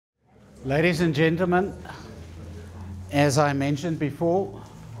Ladies and gentlemen, as I mentioned before,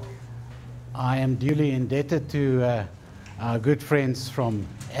 I am duly indebted to our good friends from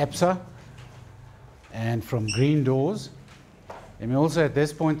APSA and from Green Doors. Let me also at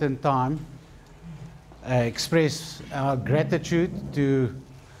this point in time express our gratitude to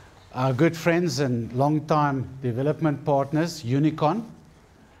our good friends and long-time development partners, Unicon,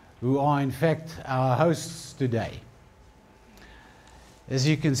 who are in fact our hosts today. As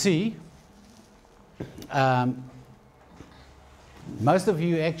you can see, most of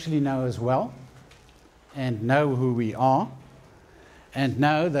you actually know us well and know who we are. And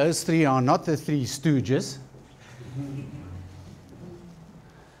no, those three are not the Three Stooges.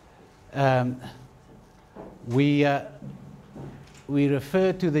 We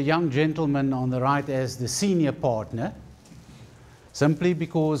refer to the young gentleman on the right as the senior partner, simply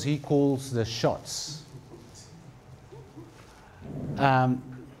because he calls the shots.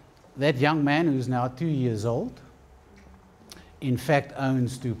 That young man, who's now 2 years old, in fact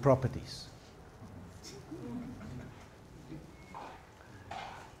owns 2 properties.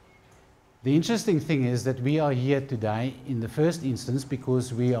 The interesting thing is that we are here today in the first instance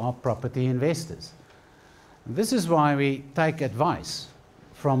because we are property investors. This is why we take advice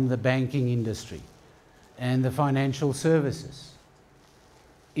from the banking industry and the financial services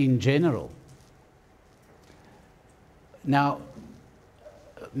in general. Now,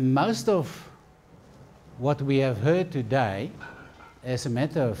 most of what we have heard today, as a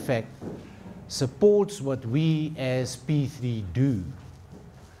matter of fact, supports what we as P3 do.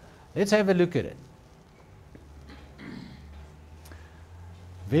 Let's have a look at it.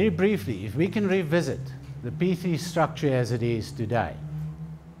 Very briefly, if we can revisit the P3 structure as it is today.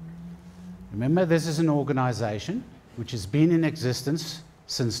 Remember, this is an organization which has been in existence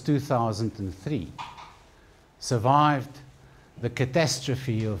since 2003, survived the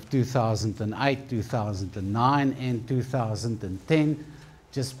catastrophe of 2008, 2009, and 2010,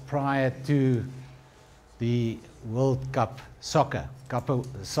 just prior to the World Cup Soccer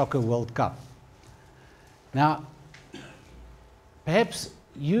World Cup. Now, perhaps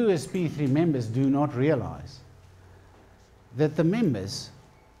you as P3 members do not realize that the members,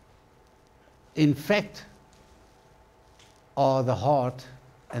 in fact, are the heart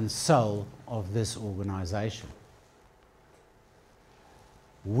and soul of this organization.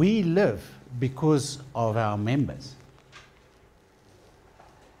 We live because of our members.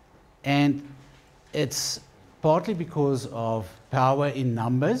 And it's partly because of power in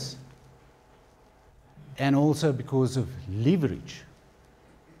numbers and also because of leverage.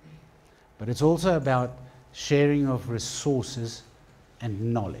 But it's also about sharing of resources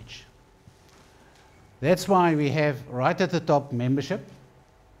and knowledge. That's why we have right at the top membership,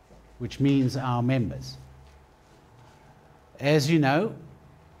 which means our members. As you know,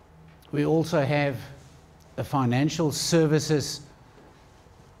 we also have a financial services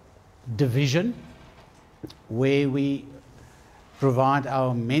division where we provide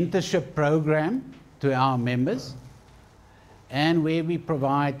our mentorship program to our members and where we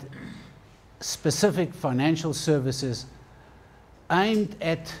provide specific financial services aimed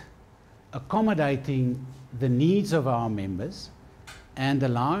at accommodating the needs of our members and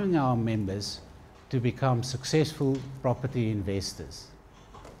allowing our members to become successful property investors.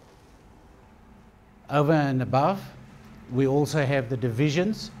 Over and above, we also have the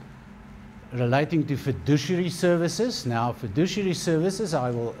divisions relating to fiduciary services. Now, fiduciary services,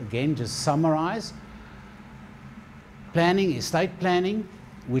 I will again just summarize. Planning, estate planning,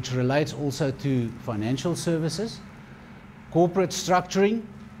 which relates also to financial services. Corporate structuring,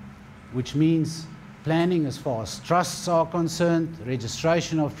 which means planning as far as trusts are concerned,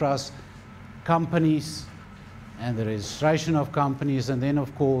 registration of trusts, companies, and the registration of companies, and then,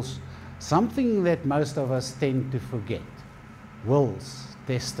 of course, something that most of us tend to forget, wills,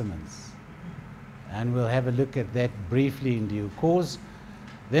 testaments. And we'll have a look at that briefly in due course.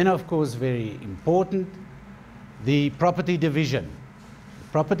 Then, of course, very important, the property division. The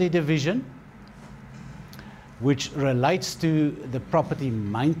property division, which relates to the property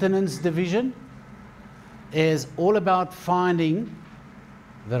maintenance division, is all about finding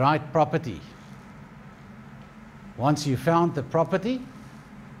the right property. Once you found the property,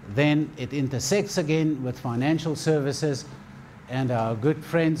 then it intersects again with financial services and our good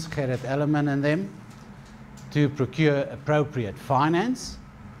friends, Gert and them, to procure appropriate finance.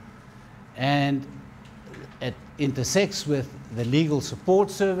 And it intersects with the legal support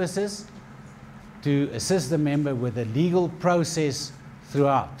services to assist the member with the legal process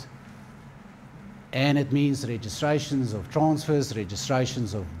throughout. And it means registrations of transfers,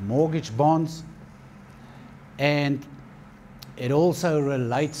 registrations of mortgage bonds, and it also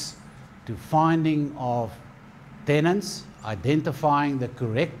relates to finding of tenants, identifying the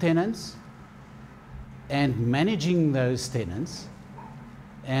correct tenants, and managing those tenants,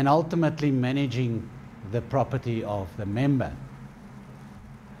 and ultimately managing the property of the member.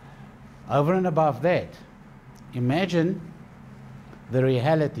 Over and above that, imagine the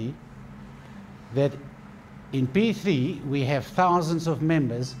reality that in P3 we have thousands of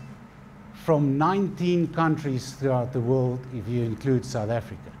members from 19 countries throughout the world, if you include South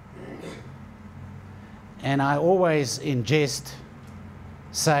Africa. And I always, in jest,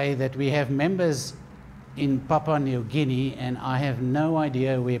 say that we have members in Papua New Guinea, and I have no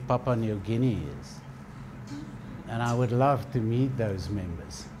idea where Papua New Guinea is. And I would love to meet those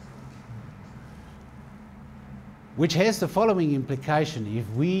members. Which has the following implication: if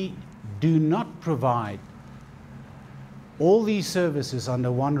we do not provide all these services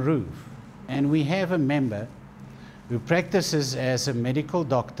under one roof, and we have a member who practices as a medical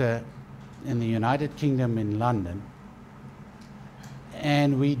doctor in the United Kingdom in London,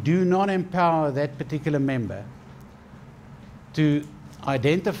 and we do not empower that particular member to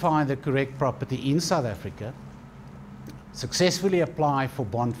identify the correct property in South Africa, successfully apply for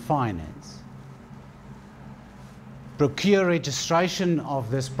bond finance, procure registration of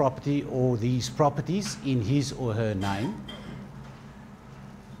this property or these properties in his or her name,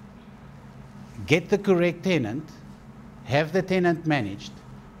 get the correct tenant, have the tenant managed,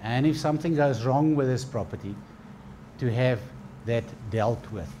 and if something goes wrong with this property, to have that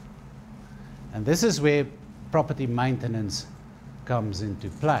dealt with. And this is where property maintenance comes into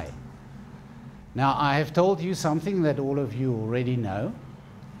play. Now, I have told you something that all of you already know,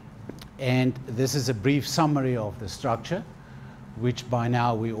 and this is a brief summary of the structure, which by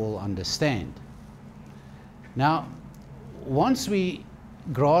now we all understand. Now, once we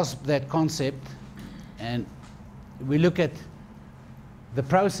grasp that concept and we look at the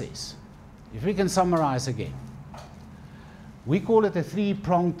process, if we can summarize again, we call it a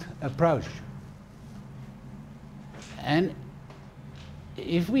three-pronged approach. And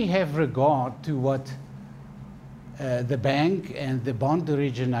if we have regard to what the bank and the bond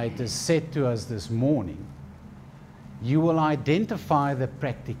originators said to us this morning, you will identify the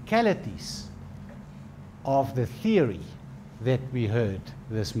practicalities of the theory that we heard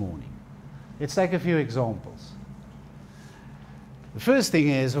this morning. Let's take a few examples. The first thing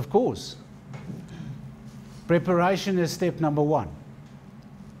is, of course, preparation is step number one.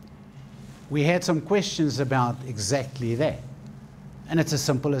 We had some questions about exactly that. And it's as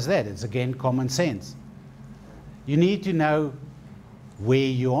simple as that. It's again common sense. You need to know where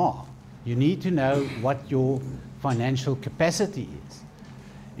you are. You need to know what your financial capacity is.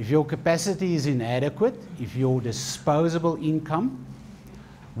 If your capacity is inadequate, if your disposable income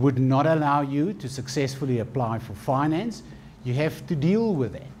would not allow you to successfully apply for finance, you have to deal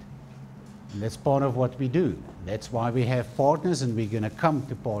with that. And that's part of what we do. That's why we have partners, and we're going to come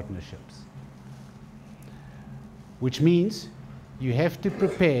to partnerships. Which means you have to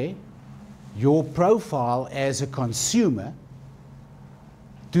prepare your profile as a consumer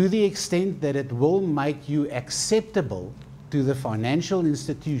to the extent that it will make you acceptable to the financial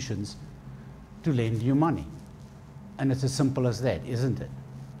institutions to lend you money. And it's as simple as that, isn't it?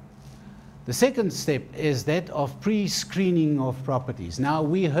 The second step is that of pre-screening of properties. Now,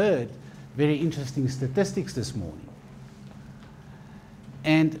 we heard very interesting statistics this morning.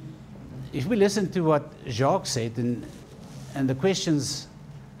 And if we listen to what Jacques said and the questions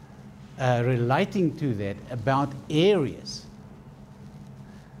relating to that about areas,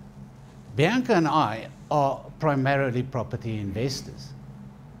 Bianca and I are primarily property investors.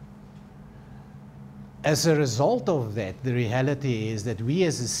 As a result of that, the reality is that we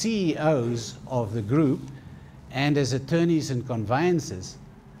as the CEOs of the group and as attorneys and conveyancers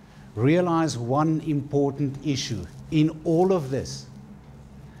realize one important issue in all of this.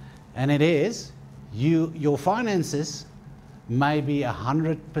 And it is, your finances may be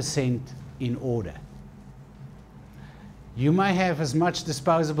 100% in order. You may have as much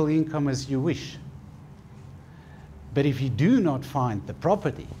disposable income as you wish. But if you do not find the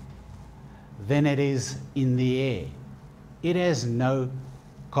property, then it is in the air. It has no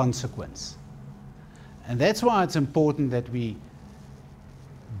consequence. And that's why it's important that we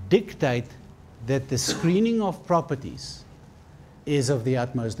dictate that the screening of properties is of the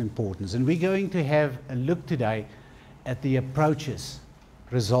utmost importance. And we're going to have a look today at the approaches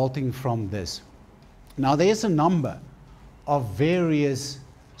resulting from this. Now, there's a number of various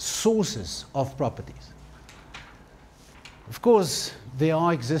sources of properties. Of course, there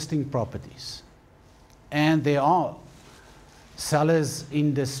are existing properties, and there are sellers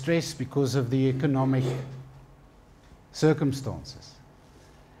in distress because of the economic circumstances.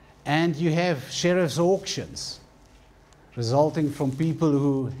 And you have sheriff's auctions resulting from people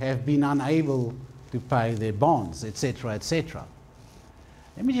who have been unable to pay their bonds, etc., etc.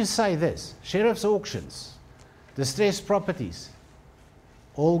 Let me just say this, sheriff's auctions, distressed properties,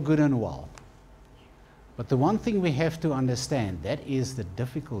 all good and well. But the one thing we have to understand, that is the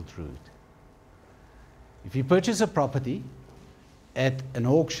difficult route. If you purchase a property at an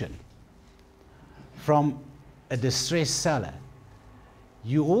auction from a distressed seller,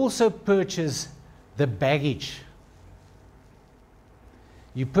 you also purchase the baggage.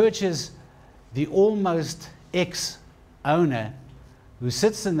 You purchase the almost ex-owner who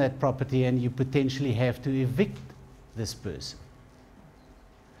sits in that property, and you potentially have to evict this person.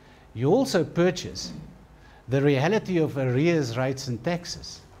 You also purchase the reality of arrears rates and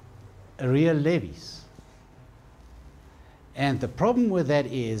taxes, arrear levies. And the problem with that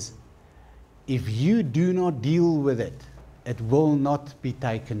is, if you do not deal with it, it will not be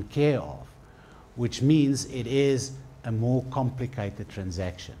taken care of, which means it is a more complicated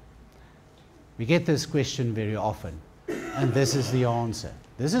transaction. We get this question very often, and this is the answer.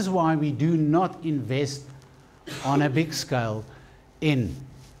 This is why we do not invest on a big scale in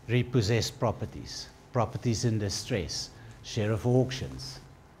repossessed properties, properties in distress, sheriff auctions.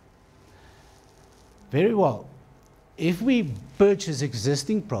 Very well. If we purchase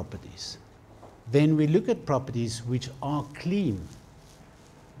existing properties, then we look at properties which are clean.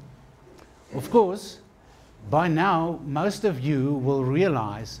 Of course, by now, most of you will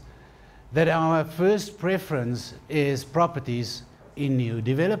realize that our first preference is properties in new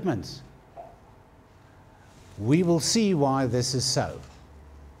developments. We will see why this is so.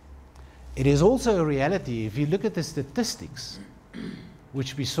 It is also a reality, if you look at the statistics,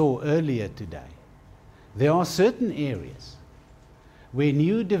 which we saw earlier today, there are certain areas where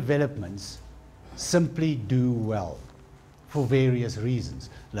new developments simply do well for various reasons.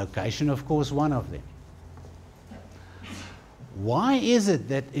 Location, of course, one of them. Why is it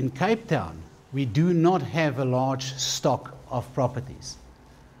that in Cape Town we do not have a large stock of properties?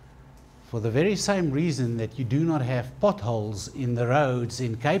 For the very same reason that you do not have potholes in the roads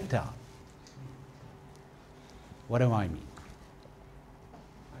in Cape Town. What do I mean?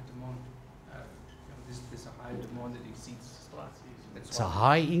 High demand. There's a high demand that exceeds supply. It's a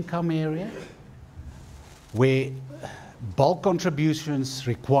high income area where bulk contributions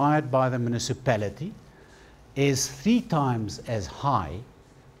required by the municipality is 3 times as high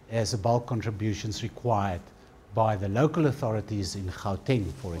as the bulk contributions required by the local authorities in Gauteng,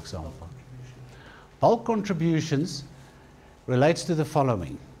 for example. Bulk contributions relates to the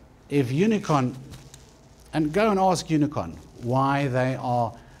following. If Unicon, and go and ask Unicon why they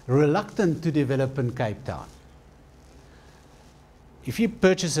are reluctant to develop in Cape Town. If you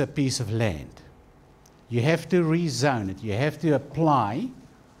purchase a piece of land, you have to rezone it, you have to apply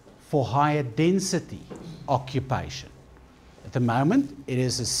for higher density occupation. At the moment, it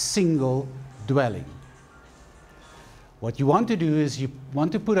is a single dwelling. What you want to do is you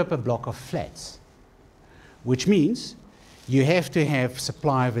want to put up a block of flats, which means you have to have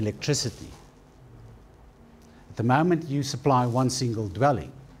supply of electricity. At the moment, you supply one single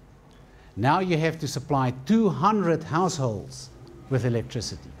dwelling. Now you have to supply 200 households with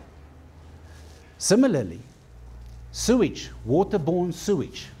electricity. Similarly, sewage, waterborne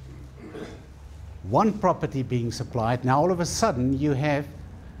sewage, one property being supplied, now all of a sudden you have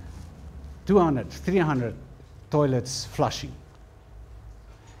 200, 300 toilets flushing.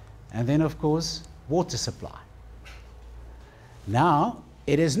 And then, of course, water supply. Now,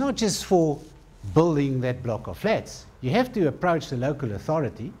 it is not just for building that block of flats. You have to approach the local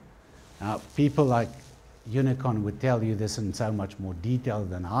authority. Now, people like Unicon would tell you this in so much more detail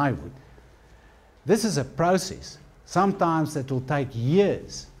than I would. This is a process. Sometimes it will take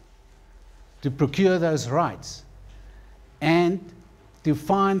years to procure those rights and to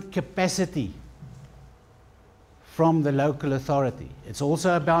find capacity from the local authority. It's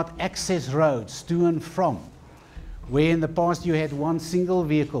also about access roads to and from, where in the past you had one single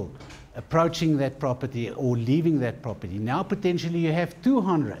vehicle approaching that property or leaving that property. Now potentially you have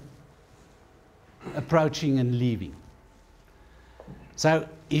 200 approaching and leaving. So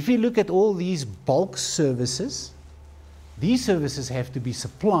if you look at all these bulk services, these services have to be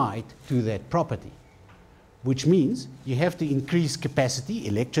supplied to that property, which means you have to increase capacity,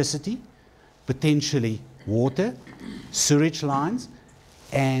 electricity, potentially water, sewage lines,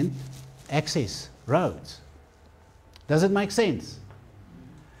 and access roads. Does it make sense?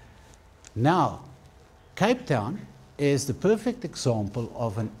 Now, Cape Town is the perfect example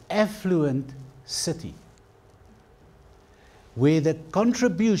of an affluent city, where the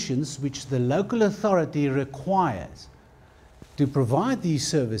contributions which the local authority requires to provide these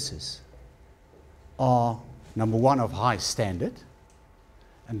services are, number one, of high standard,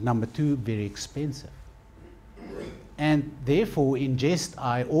 and number two, very expensive. And therefore, in jest,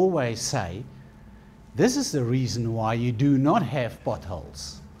 I always say, this is the reason why you do not have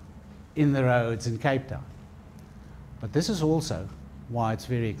potholes in the roads in Cape Town. But this is also why it's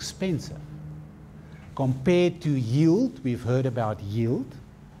very expensive. Compared to yield, we've heard about yield,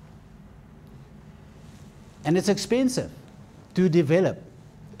 and it's expensive to develop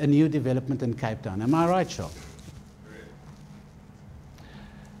a new development in Cape Town. Am I right, Sean?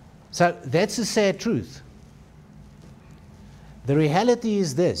 So that's the sad truth. The reality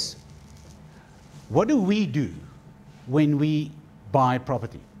is this. What do we do when we buy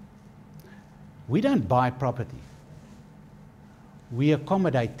property? We don't buy property. We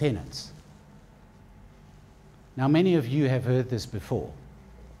accommodate tenants. Now, many of you have heard this before.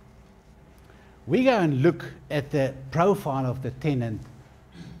 We go and look at the profile of the tenant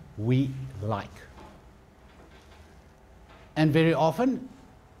we like. And very often,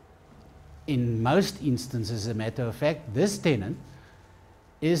 in most instances, as a matter of fact, this tenant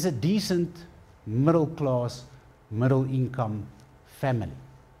is a decent middle class, middle income family.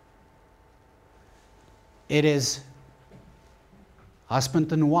 It is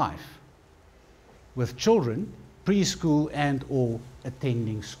husband and wife with children, preschool and or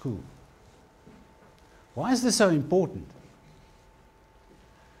attending school. Why is this so important?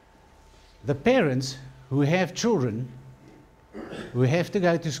 The parents who have children who have to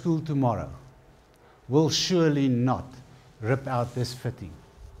go to school tomorrow will surely not rip out this fitting,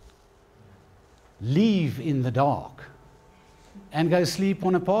 leave in the dark, and go sleep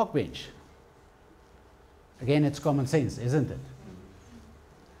on a park bench. Again, it's common sense, isn't it?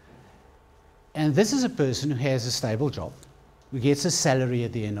 And this is a person who has a stable job, who gets a salary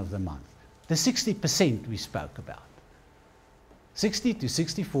at the end of the month. The 60% we spoke about. 60 to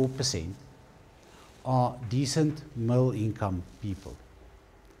 64% are decent middle income people.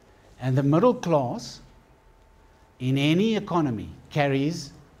 And the middle class in any economy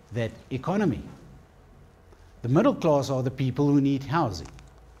carries that economy. The middle class are the people who need housing.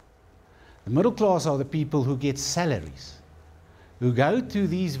 The middle class are the people who get salaries, who go to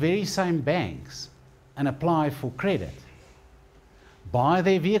these very same banks and apply for credit, buy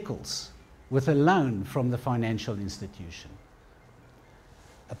their vehicles with a loan from the financial institution,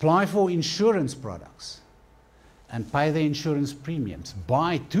 apply for insurance products and pay the insurance premiums,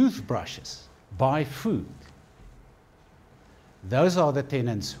 buy toothbrushes, buy food. Those are the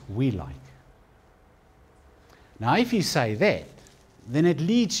tenants we like. Now, if you say that, then it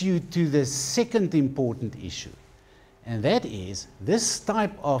leads you to the second important issue, and that is this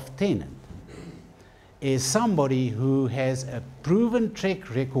type of tenant is somebody who has a proven track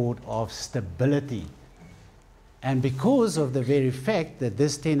record of stability. And because of the very fact that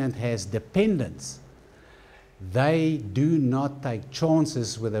this tenant has dependents, they do not take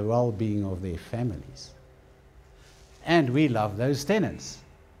chances with the well-being of their families. And we love those tenants.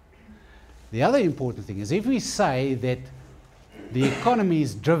 The other important thing is if we say that the economy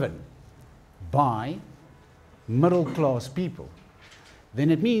is driven by middle-class people, then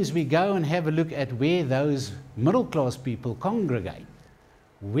it means we go and have a look at where those middle-class people congregate.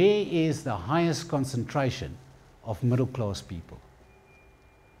 Where is the highest concentration of middle-class people?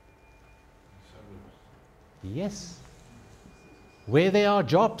 Yes. Where there are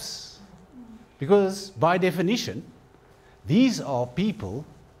jobs. Because by definition, these are people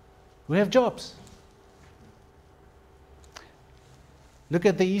who have jobs. Look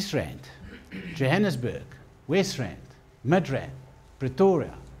at the East Rand, Johannesburg, West Rand, Midrand,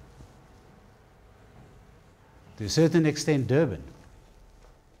 Pretoria, to a certain extent Durban.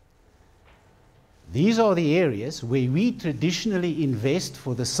 These are the areas where we traditionally invest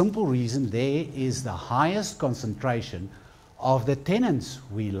for the simple reason there is the highest concentration of the tenants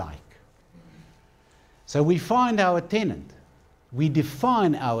we like. So we find our tenant, we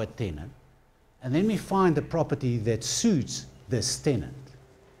define our tenant, and then we find the property that suits this tenant.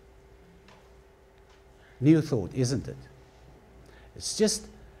 New thought, isn't it? It's just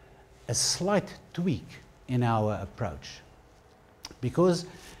a slight tweak in our approach. Because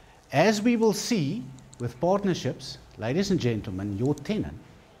as we will see with partnerships, ladies and gentlemen, your tenant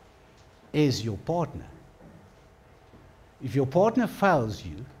is your partner. If your partner fails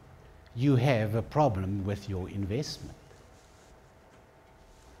you, you have a problem with your investment.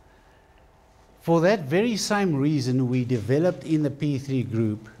 For that very same reason, we developed in the P3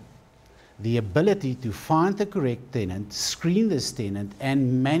 group the ability to find the correct tenant, screen this tenant,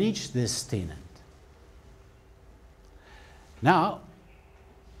 and manage this tenant. Now,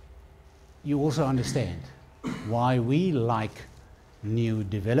 you also understand why we like new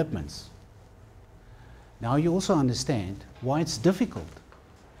developments. Now you also understand why it's difficult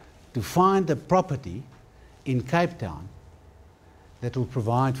to find a property in Cape Town that will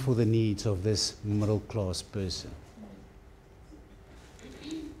provide for the needs of this middle class person.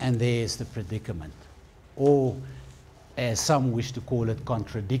 And there's the predicament, or as some wish to call it,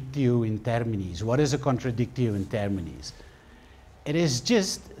 contradictio in terminis. What is a contradictio in terminis? It is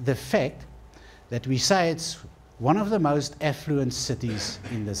just the fact that we say it's one of the most affluent cities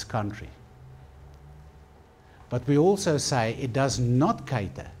in this country. But we also say it does not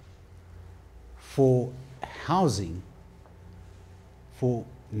cater for housing for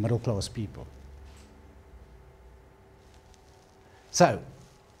middle class people. So,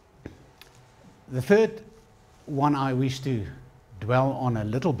 the third one I wish to dwell on a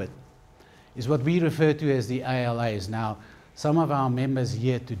little bit is what we refer to as the ALAs. Now, some of our members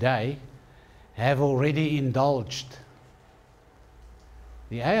here today have already indulged.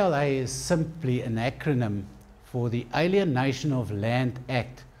 The ALA is simply an acronym for the Alienation of Land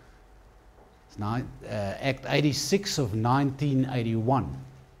Act. It's Act 86 of 1981.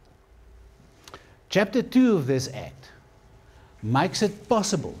 Chapter 2 of this Act makes it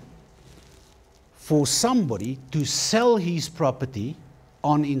possible for somebody to sell his property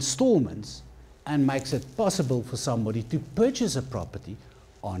on installments, and makes it possible for somebody to purchase a property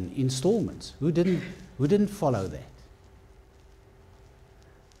on installments. Who didn't follow that?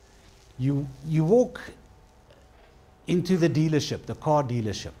 You walk into the dealership, the car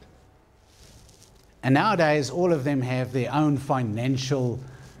dealership, and nowadays all of them have their own financial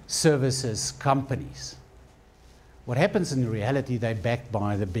services companies. What happens in reality, they're backed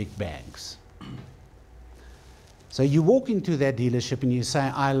by the big banks. So you walk into that dealership and you say,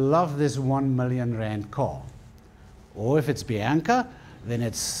 I love this R1 million car. Or if it's Bianca, then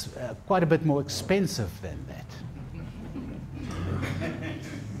it's quite a bit more expensive than that.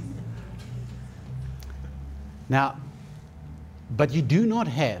 Now, but you do not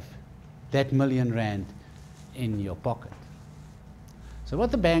have that R1 million in your pocket. So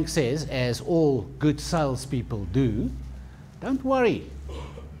what the bank says, as all good salespeople do, don't worry.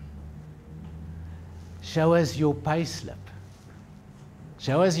 Show us your pay slip.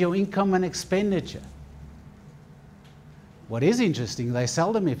 Show us your income and expenditure. What is interesting, they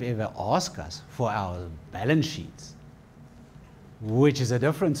seldom, if ever, ask us for our balance sheets, which is a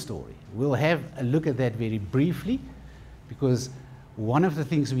different story. We'll have a look at that very briefly, because one of the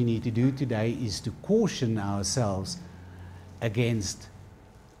things we need to do today is to caution ourselves against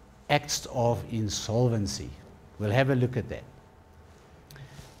acts of insolvency. We'll have a look at that.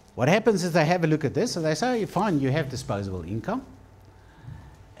 What happens is they have a look at this and they say, fine, you have disposable income,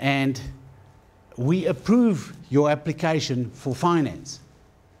 and we approve your application for finance.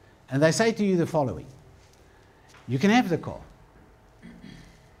 And they say to you the following: you can have the car.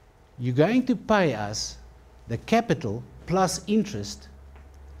 You're going to pay us the capital plus interest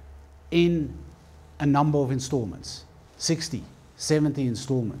in a number of installments, 60, 70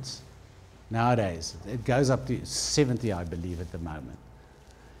 installments. Nowadays, it goes up to 70, I believe, at the moment,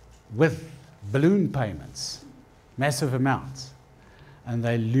 with balloon payments, massive amounts. And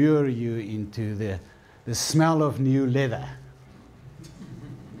they lure you into the smell of new leather.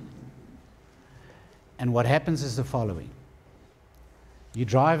 And what happens is the following. You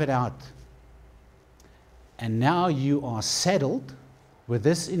drive it out, and now you are saddled with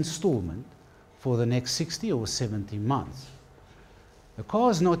this installment for the next 60 or 70 months. The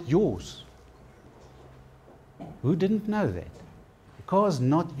car is not yours. Who didn't know that? The car is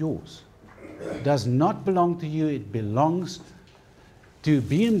not yours. It does not belong to you. It belongs to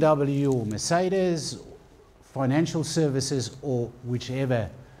BMW or Mercedes, financial services, or whichever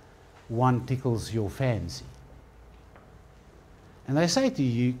one tickles your fancy. And they say to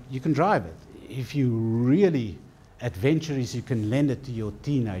you, you can drive it. If you're really adventurous, you can lend it to your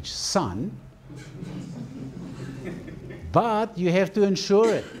teenage son, but you have to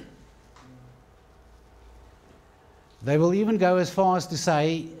insure it. They will even go as far as to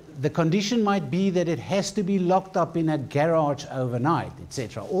say the condition might be that it has to be locked up in a garage overnight,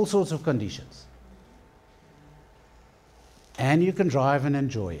 etc. All sorts of conditions. And you can drive and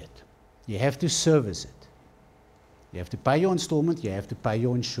enjoy it. You have to service it. You have to pay your installment, you have to pay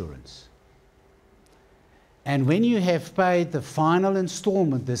your insurance. And when you have paid the final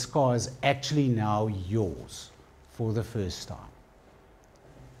installment, this car is actually now yours for the first time.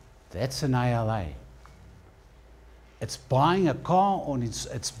 That's an ALA. It's buying a car on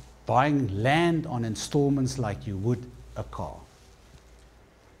it's buying land on installments like you would a car.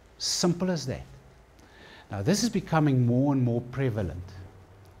 Simple as that. Now this is becoming more and more prevalent.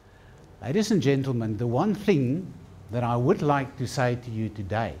 Ladies and gentlemen, the one thing that I would like to say to you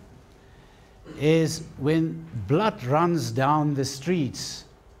today is when blood runs down the streets,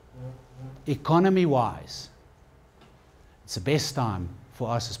 economy-wise, it's the best time for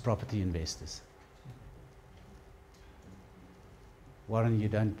us as property investors. Warren, you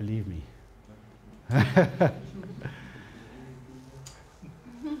don't believe me.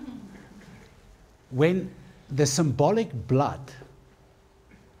 When the symbolic blood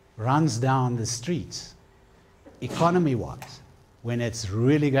runs down the streets, economy-wise, when it's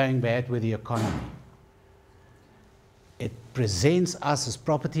really going bad with the economy, it presents us as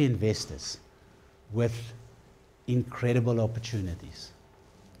property investors with incredible opportunities.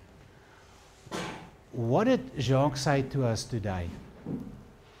 What did Jacques say to us today?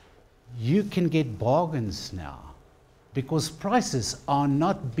 You can get bargains now because prices are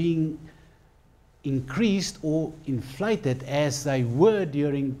not being increased or inflated as they were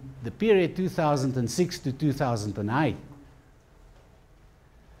during the period 2006 to 2008,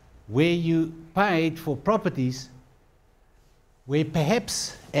 where you paid for properties where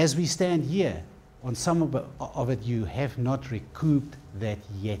perhaps, as we stand here, on some of it you have not recouped that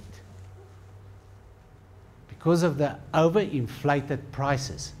yet because of the overinflated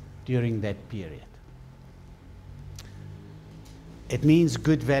prices during that period. It means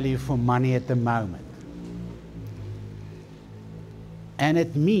good value for money at the moment. And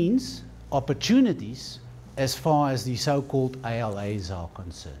it means opportunities as far as the so-called ALAs are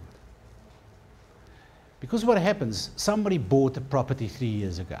concerned. Because what happens, somebody bought a property 3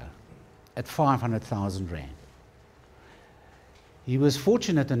 years ago at 500,000 Rand. He was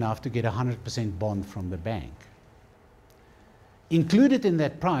fortunate enough to get a 100% bond from the bank. Included in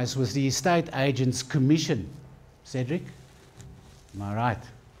that price was the estate agent's commission. Cedric? Am I right?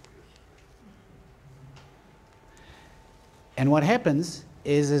 And what happens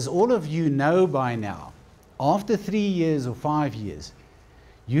is, as all of you know by now, after 3 years or 5 years,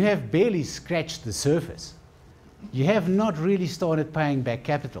 you have barely scratched the surface. You have not really started paying back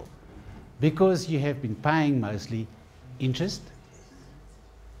capital because you have been paying mostly interest,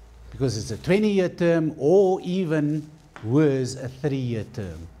 because it's a 20-year term or even worse, a 3-year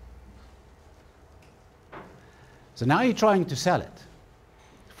term. So now you're trying to sell it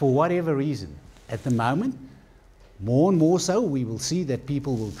for whatever reason. At the moment, more and more so, we will see that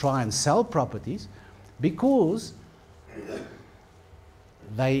people will try and sell properties because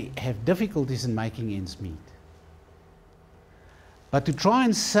they have difficulties in making ends meet. But to try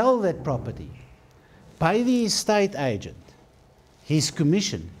and sell that property, pay the estate agent his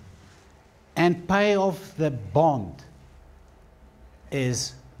commission, and pay off the bond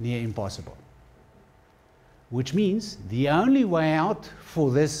is near impossible. Which means the only way out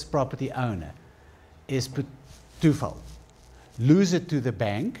for this property owner is twofold. Lose it to the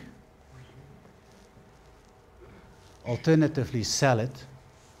bank, alternatively sell it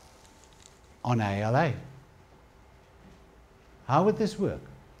on ALA. How would this work?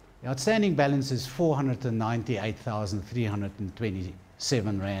 The outstanding balance is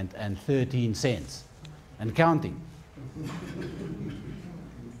 498,327 Rand and 13 cents and counting.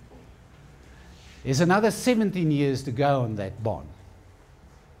 There's another 17 years to go on that bond.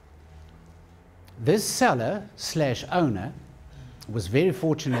 This seller slash owner was very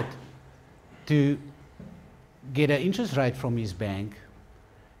fortunate to get an interest rate from his bank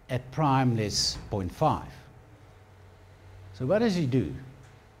at prime less 0.5. So what does he do?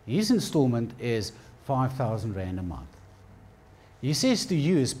 His installment is 5,000 Rand a month. He says to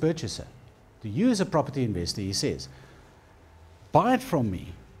you as purchaser, to you as a property investor, he says, buy it from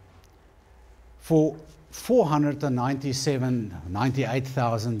me for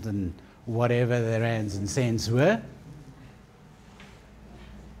 498,000 and whatever the rands and cents were,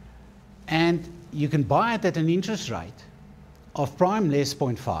 and you can buy it at an interest rate of prime less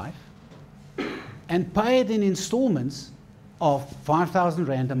 0.5 and pay it in installments of 5,000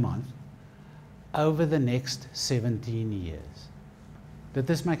 Rand a month over the next 17 years. Did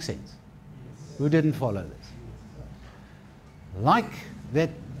this make sense? Yes. Who didn't follow this? Like that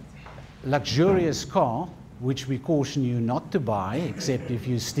luxurious car, which we caution you not to buy, except if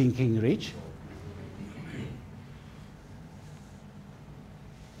you're stinking rich.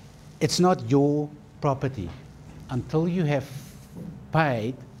 It's not your property until you have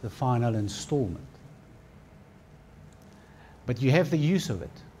paid the final installment. But you have the use of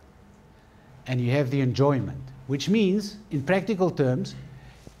it, and you have the enjoyment, which means, in practical terms,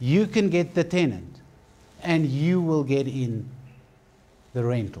 you can get the tenant, and you will get in the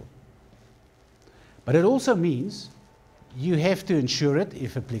rental. But it also means you have to insure it,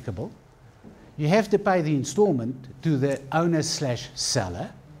 if applicable. You have to pay the installment to the owner slash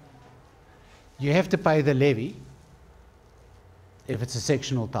seller. You have to pay the levy if it's a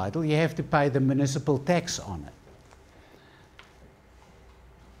sectional title, you have to pay the municipal tax on it.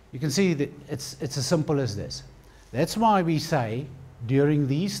 You can see that it's as simple as this. That's why we say during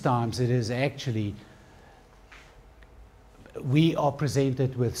these times it is actually, we are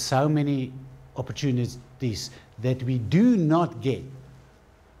presented with so many opportunities that we do not get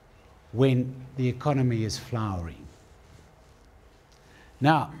when the economy is flowering.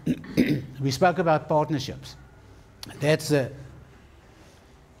 Now, we spoke about partnerships. That's the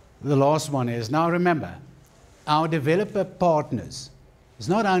last one is, now remember, our developer partners is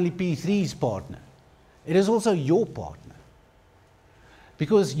not only P3's partner, it is also your partner.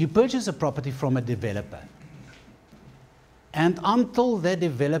 Because you purchase a property from a developer, and until that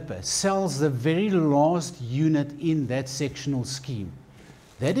developer sells the very last unit in that sectional scheme,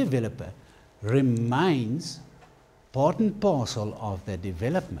 that developer remains part and parcel of the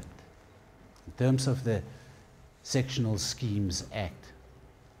development in terms of the Sectional Schemes Act.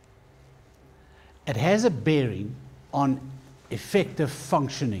 It has a bearing on effective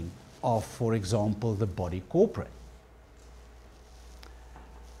functioning of, for example, the body corporate.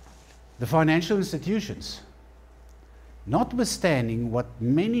 The financial institutions, notwithstanding what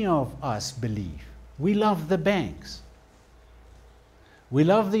many of us believe, we love the banks. We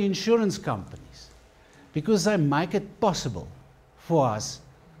love the insurance companies because they make it possible for us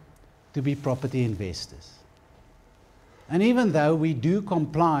to be property investors. And even though we do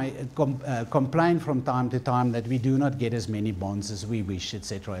complain from time to time that we do not get as many bonds as we wish,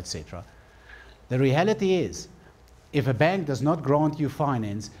 etc., the reality is, if a bank does not grant you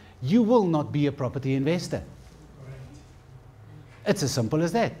finance, you will not be a property investor. It's as simple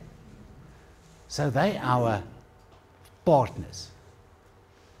as that. So they are our partners.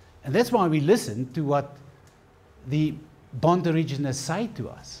 And that's why we listen to what the bond originators say to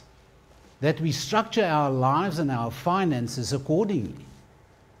us, that we structure our lives and our finances accordingly.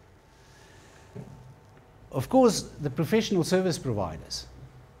 Of course, the professional service providers,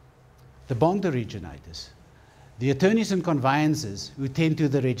 the bond originators, the attorneys and conveyancers who tend to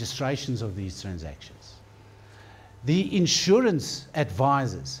the registrations of these transactions, the insurance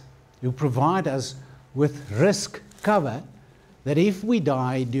advisors who provide us with risk cover that if we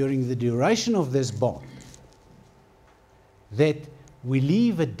die during the duration of this bond, that we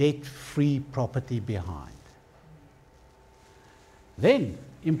leave a debt-free property behind. Then,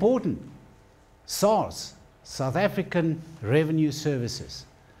 important, SARS, South African Revenue Services,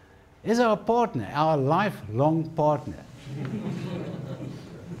 is our partner, our lifelong partner.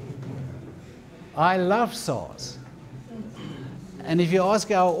 I love SARS. And if you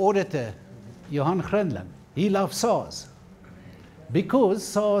ask our auditor, Johan Grindling, he loves SARS. Because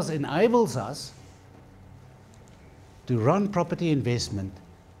SARS enables us to run property investment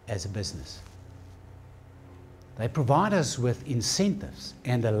as a business. They provide us with incentives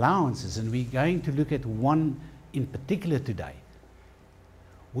and allowances, and we're going to look at one in particular today,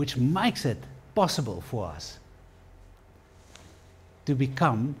 which makes it possible for us to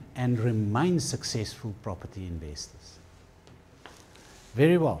become and remain successful property investors.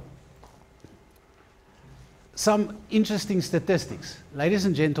 Very well. Some interesting statistics. Ladies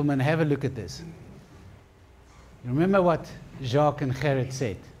and gentlemen, have a look at this. Remember what Jacques and Gert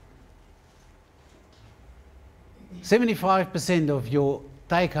said. 75% of your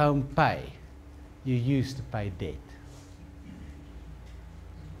take-home pay you use to pay debt.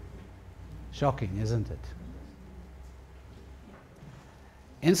 Shocking, isn't it?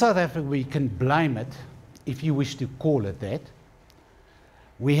 In South Africa, we can blame it, if you wish to call it that.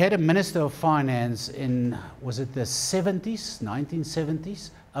 We had a Minister of Finance in, was it the 70s,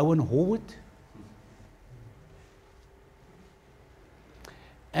 1970s, Owen Horwood?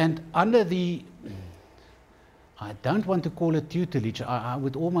 And under the, I don't want to call it tutelage, I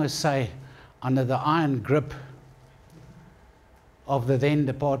would almost say under the iron grip of the then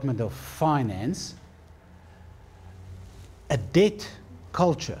Department of Finance, a debt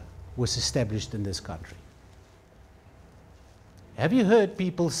culture was established in this country. Have you heard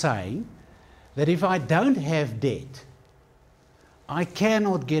people saying that if I don't have debt, I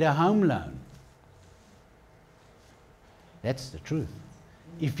cannot get a home loan? That's the truth.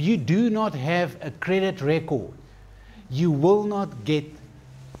 If you do not have a credit record, you will not get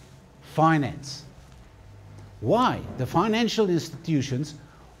finance. Why? The financial institutions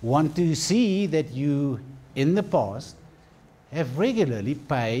want to see that you, in the past, have regularly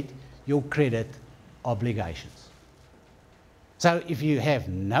paid your credit obligations. So if you have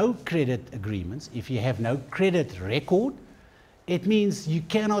no credit agreements, if you have no credit record, it means you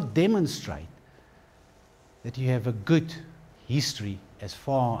cannot demonstrate that you have a good history as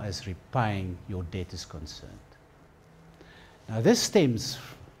far as repaying your debt is concerned. Now this stems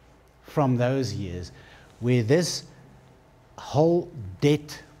from those years where this whole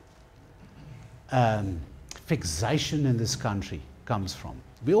debt fixation in this country comes from.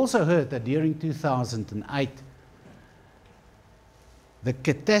 We also heard that during 2008, the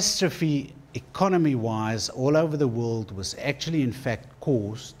catastrophe economy-wise all over the world was actually in fact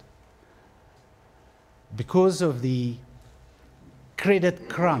caused because of the credit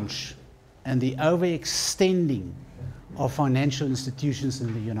crunch and the overextending of financial institutions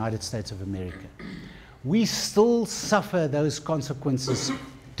in the United States of America. We still suffer those consequences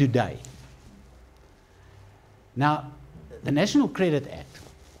today. Now, the National Credit Act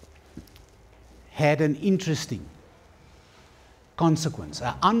had an interesting consequence,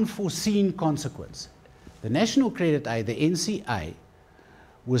 an unforeseen consequence. The National Credit Act, the NCA,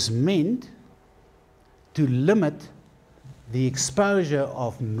 was meant to limit the exposure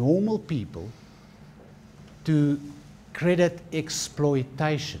of normal people to credit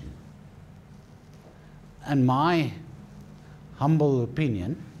exploitation. In my humble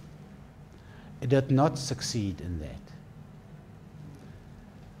opinion, it did not succeed in that.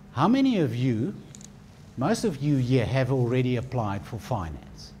 How many of you, most of you here, have already applied for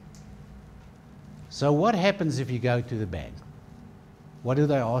finance? So what happens if you go to the bank? What do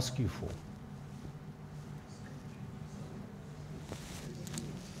they ask you for?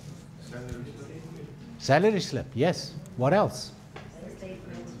 Salary slip, yes. What else?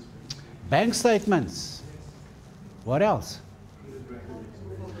 Bank statements. What else?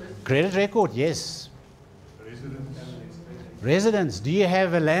 Credit record, yes. Residence. Do you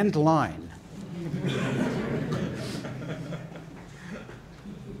have a landline?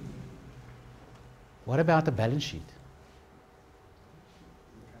 What about the balance sheet?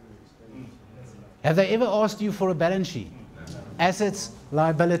 Have they ever asked you for a balance sheet? Assets,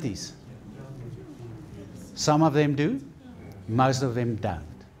 liabilities. Some of them do, most of them don't.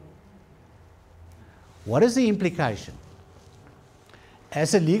 What is the implication?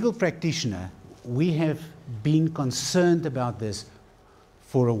 As a legal practitioner, we have been concerned about this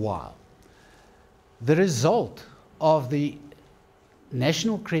for a while. The result of the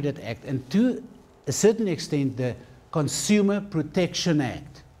National Credit Act, and to a certain extent the Consumer Protection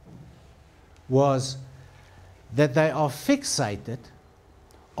Act, was that they are fixated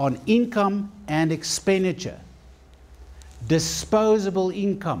on income and expenditure, disposable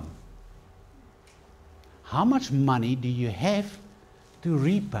income. How much money do you have to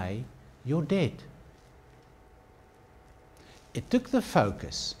repay your debt? It took the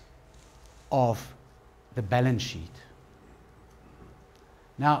focus of the balance sheet.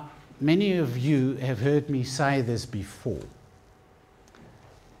 Now, many of you have heard me say this before.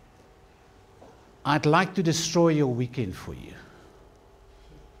 I'd like to destroy your weekend for you.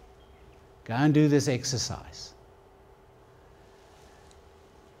 Go and do this exercise.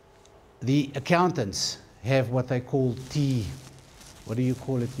 The accountants have what they call T, what do you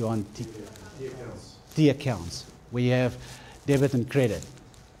call it, Johan? T accounts, where you have debit and credit.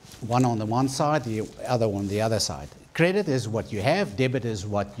 One on the one side, the other on the other side. Credit is what you have, debit is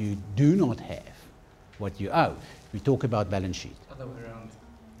what you do not have, what you owe. We talk about balance sheet. Other way around.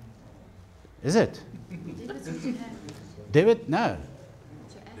 Is it? Debit? No.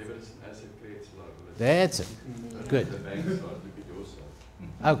 Debit is an asset, credit is a liability. That's it. Good. The bank side, look at your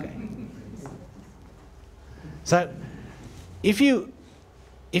side. Okay. So, if you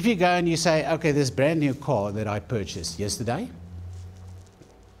go and you say, okay, this brand new car that I purchased yesterday,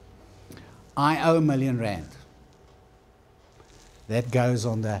 I owe R1,000,000. That goes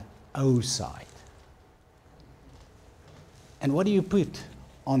on the O side. And what do you put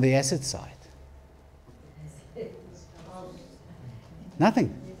on the asset side?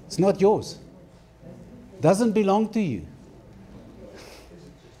 Nothing. It's not yours. Doesn't belong to you.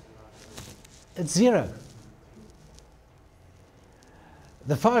 It's zero.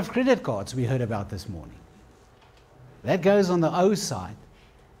 The 5 credit cards we heard about this morning, that goes on the O side,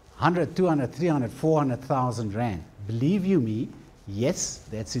 100, 200, 300, 400,000 rand. Believe you me, yes,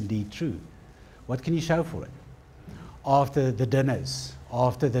 that's indeed true. What can you show for it? After the dinners,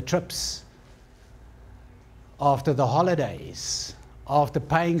 after the trips, after the holidays, after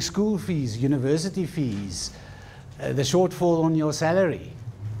paying school fees, university fees, the shortfall on your salary.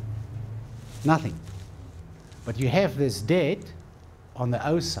 Nothing. But you have this debt on the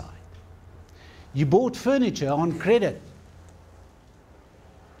O side. You bought furniture on credit.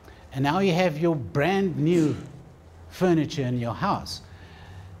 And now you have your brand new furniture in your house.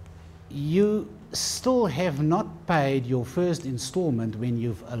 You still have not paid your first installment when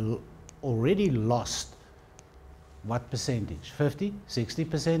you've already lost what percentage? 50,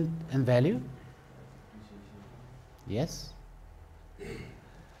 60% in value? Yes?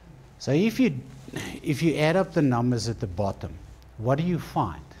 So if you add up the numbers at the bottom, what do you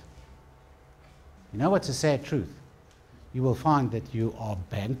find? You know what's a sad truth? You will find that you are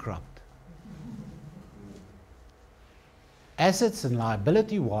bankrupt. Assets and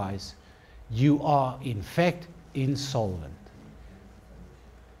liability-wise, you are in fact insolvent.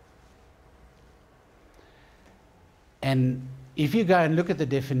 And if you go and look at the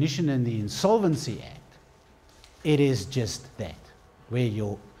definition in the Insolvency Act, it is just that, where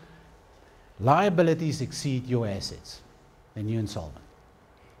your liabilities exceed your assets, then you're insolvent.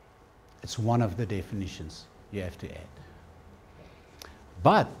 It's one of the definitions you have to add.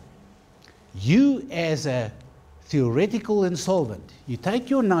 But you, as a theoretical insolvent, you take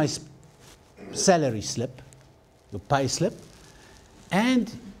your nice salary slip, your pay slip,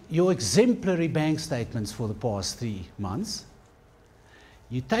 and your exemplary bank statements for the past 3 months.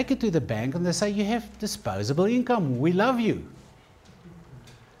 You take it to the bank and they say, you have disposable income, we love you.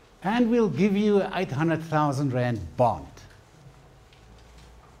 And we'll give you an 800,000 rand bond.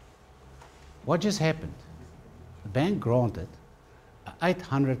 What just happened? The bank granted an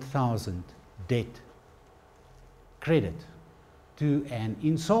 800,000 debt credit to an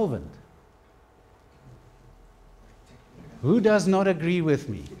insolvent. Who does not agree with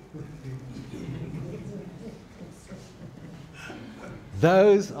me?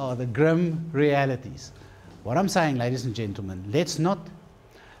 Those are the grim realities. What I'm saying, ladies and gentlemen, let's not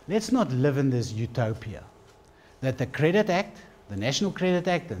live in this utopia that the Credit Act, the National Credit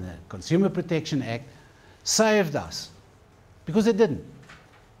Act and the Consumer Protection Act saved us, because it didn't.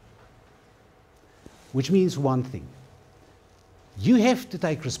 Which means one thing. You have to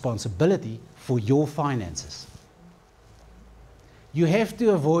take responsibility for your finances. You have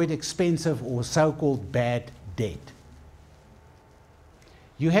to avoid expensive or so-called bad debt.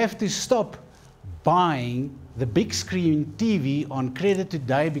 You have to stop buying the big screen TV on credit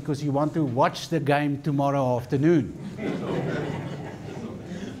today because you want to watch the game tomorrow afternoon.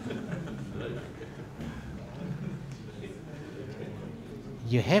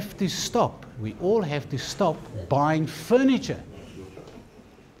 You have to stop, we all have to stop buying furniture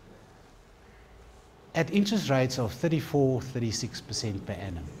at interest rates of 34–36% per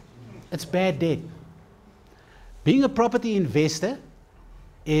annum. It's bad debt. Being a property investor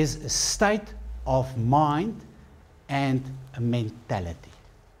is a state of mind and a mentality.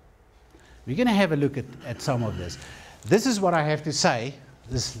 We're going to have a look at some of this. This is what I have to say,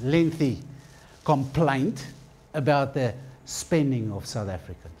 this lengthy complaint about the spending of South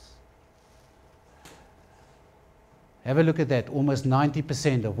Africans. Have a look at that. Almost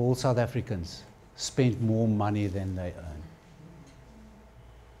 90% of all South Africans spend more money than they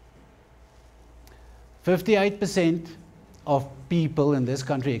earn. 58% of people in this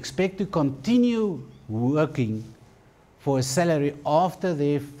country expect to continue working for a salary after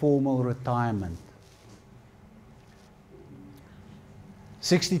their formal retirement.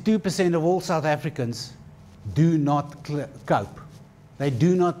 62% of all South Africans do not cope. They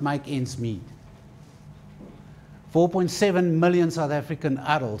do not make ends meet. 4.7 million South African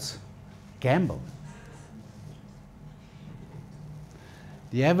adults gamble.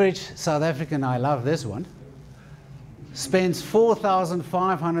 The average South African, I love this one, spends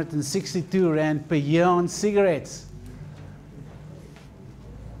 4,562 rand per year on cigarettes.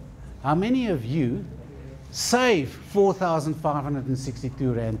 How many of you save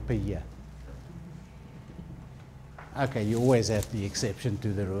 4,562 rand per year? Okay, you always have the exception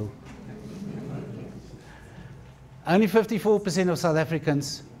to the rule. Only 54% of South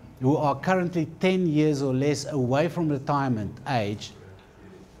Africans who are currently 10 years or less away from retirement age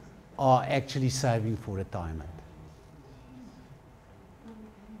are actually saving for retirement.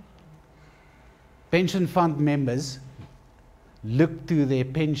 Pension fund members look to their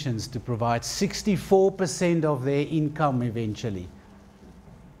pensions to provide 64% of their income eventually.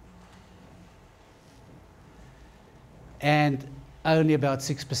 And only about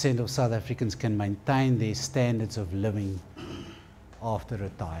 6% of South Africans can maintain their standards of living after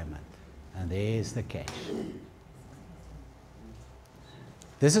retirement. And there's the cash.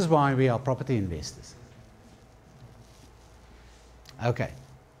 This is why we are property investors. Okay.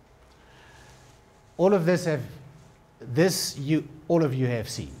 All of this all of you have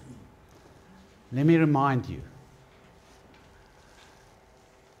seen. Let me remind you.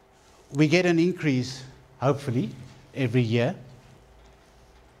 We get an increase, hopefully, every year,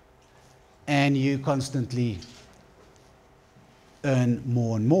 and you constantly earn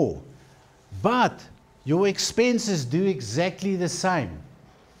more and more. But your expenses do exactly the same.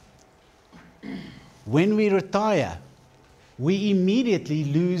 When we retire, we immediately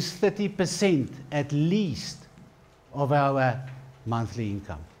lose 30% at least of our monthly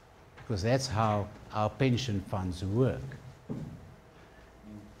income, because that's how our pension funds work.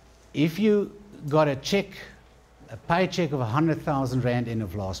 If you got a paycheck of 100,000 Rand end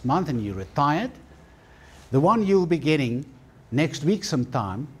of last month and you retired, the one you'll be getting next week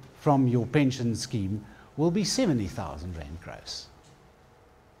sometime from your pension scheme will be 70,000 Rand gross.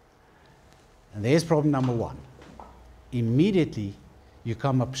 And there's problem number one. Immediately you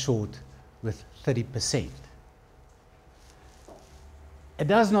come up short with 30%. It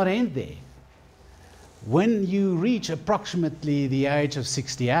does not end there. When you reach approximately the age of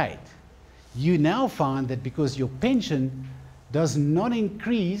 68, you now find that because your pension does not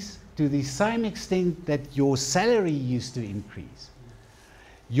increase to the same extent that your salary used to increase,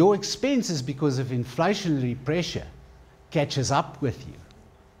 your expenses, because of inflationary pressure, catches up with you.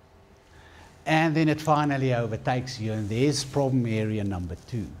 And then it finally overtakes you, and there's problem area number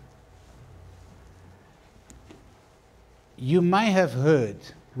two. You may have heard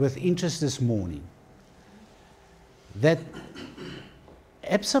with interest this morning that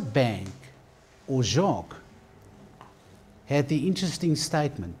Absa Bank or Jacques had the interesting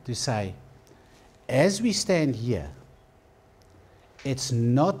statement to say, as we stand here, it's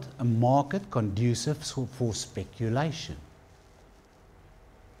not a market conducive for speculation.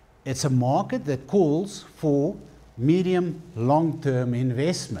 It's a market that calls for medium, long-term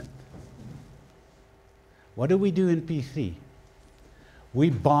investment. What do we do in P3? We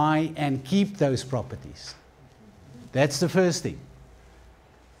buy and keep those properties. That's the first thing.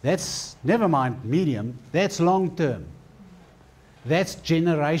 That's, never mind medium, that's long-term. That's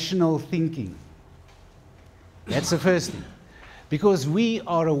generational thinking. That's the first thing. Because we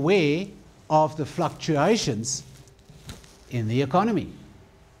are aware of the fluctuations in the economy.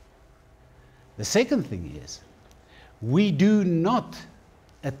 The second thing is, we do not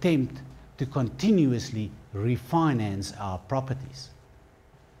attempt to continuously refinance our properties.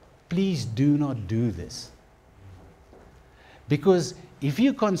 Please do not do this. Because if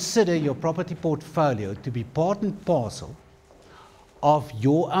you consider your property portfolio to be part and parcel of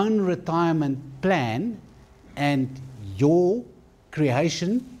your own retirement plan and your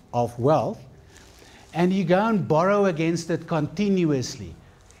creation of wealth, and you go and borrow against it continuously,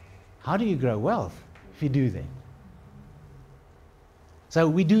 how do you grow wealth if you do that? So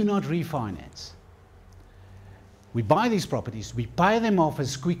we do not refinance. We buy these properties, we pay them off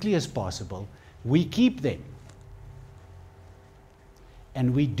as quickly as possible, we keep them,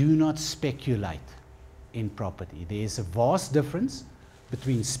 and we do not speculate in property. There is a vast difference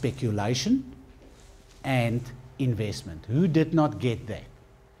between speculation and investment. Who did not get that?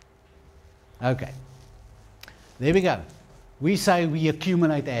 Okay, there we go. We say we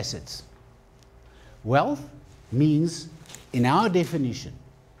accumulate assets. Wealth means, in our definition,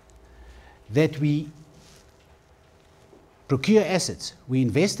 that we procure assets, we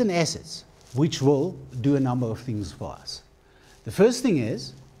invest in assets, which will do a number of things for us. The first thing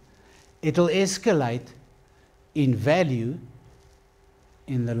is, it will escalate in value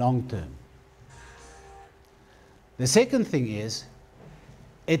in the long term. The second thing is,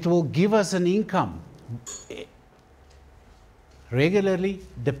 it will give us an income, regularly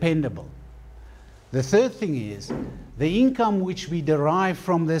dependable. The third thing is, the income which we derive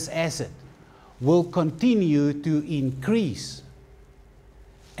from this asset will continue to increase.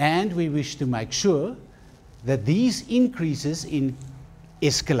 And we wish to make sure that these increases in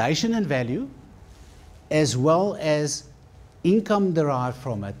escalation and value, as well as income derived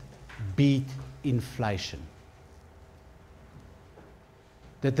from it, beat inflation.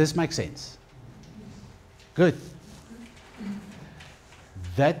 Did this make sense? Good.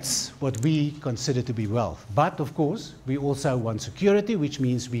 That's what we consider to be wealth. But of course, we also want security, which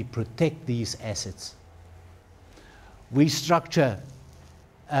means we protect these assets. We structure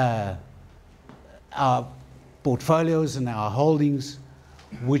our portfolios and our holdings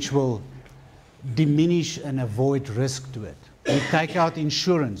which will diminish and avoid risk to it. We take out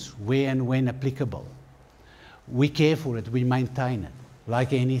insurance where and when applicable. We care for it, we maintain it,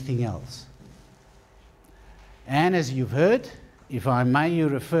 like anything else. And as you've heard, if I may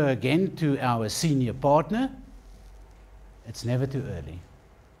refer again to our senior partner, it's never too early.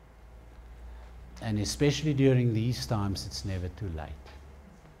 And especially during these times, it's never too late.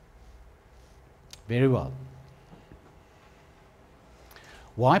 Very well.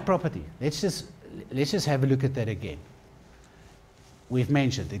 Why property? Let's just have a look at that again. We've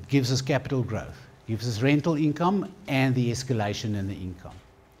mentioned it gives us capital growth, gives us rental income and the escalation in the income.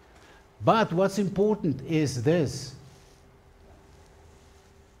 But what's important is this.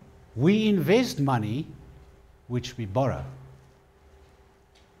 We invest money which we borrow.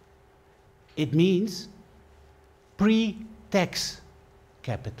 It means tax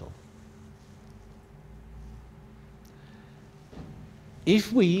capital.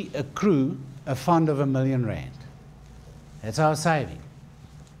 If we accrue a fund of R1 million, that's our saving.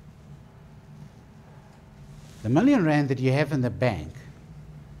 The R1 million that you have in the bank,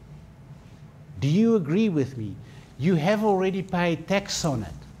 do you agree with me? You have already paid tax on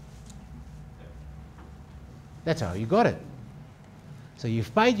it. That's how you got it. So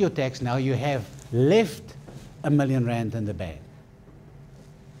you've paid your tax, now you have left R1 million in the bank.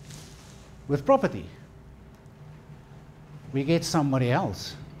 With property, we get somebody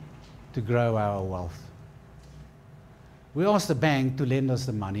else to grow our wealth. We ask the bank to lend us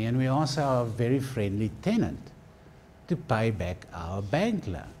the money, and we ask our very friendly tenant to pay back our bank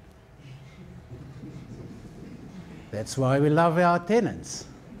loan. That's why we love our tenants.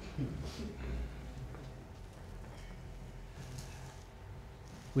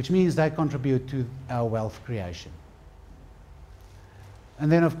 Which means they contribute to our wealth creation. And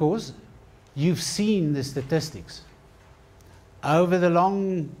then, of course, you've seen the statistics. Over the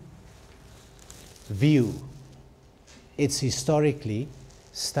long view, it's historically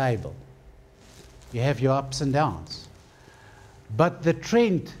stable. You have your ups and downs. But the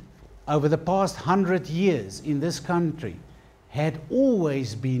trend over the past 100 years in this country had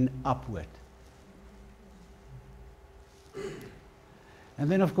always been upward. And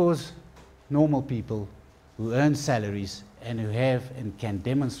then, of course, normal people who earn salaries and who have and can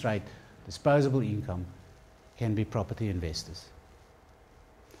demonstrate disposable income can be property investors.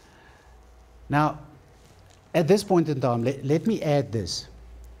 Now, at this point in time, let me add this.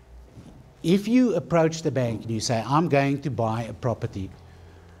 If you approach the bank and you say, I'm going to buy a property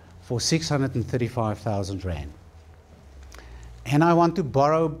for 635,000 Rand, and I want to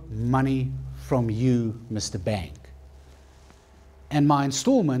borrow money from you, Mr. Bank, and my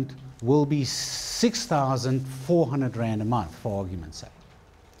installment will be 6,400 Rand a month, for argument's sake.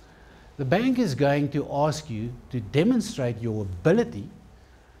 The bank is going to ask you to demonstrate your ability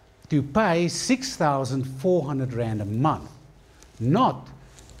to pay 6,400 Rand a month, not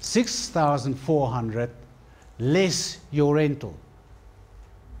 6,400 less your rental.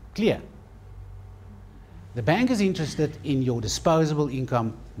 Clear? The bank is interested in your disposable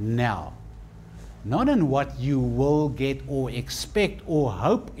income now, not in what you will get or expect or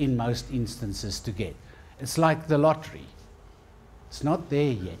hope in most instances to get. It's like the lottery. It's not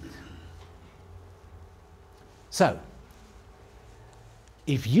there yet. So,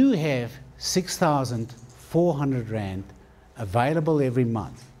 if you have 6,400 Rand available every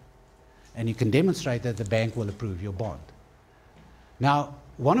month, and you can demonstrate that the bank will approve your bond. Now,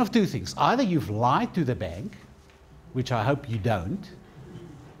 one of two things. Either you've lied to the bank, which I hope you don't,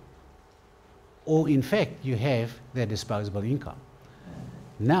 or in fact you have their disposable income.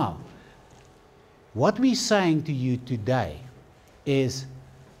 Now, what we're saying to you today is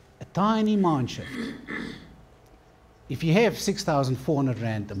a tiny mind shift. If you have 6,400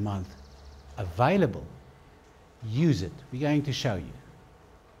 Rand a month available, use it. We're going to show you.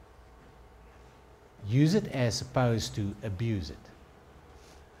 Use it as opposed to abuse it.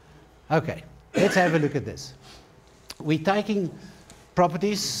 Okay, let's have a look at this. We're taking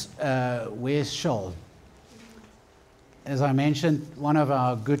properties, where's Shaul? As I mentioned, one of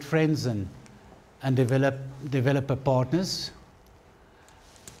our good friends and developer partners.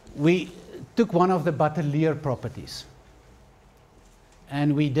 We took one of the Batelier properties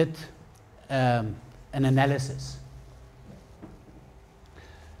and we did an analysis.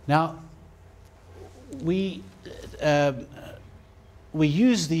 Now, we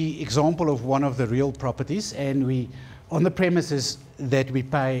use the example of one of the real properties, and we, on the premises that we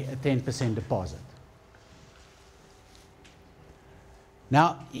pay a 10% deposit.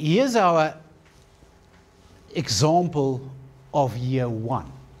 Now, here's our example of year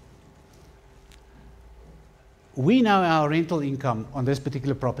one. We know our rental income on this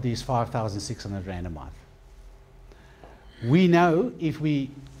particular property is 5,600 Rand a month. We know if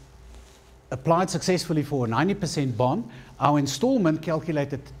we applied successfully for a 90% bond, our installment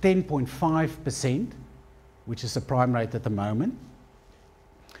calculated 10.5%, which is the prime rate at the moment.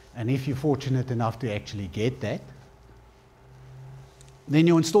 And if you're fortunate enough to actually get that, then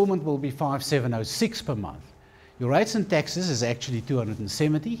your installment will be 5,706 per month. Your rates and taxes is actually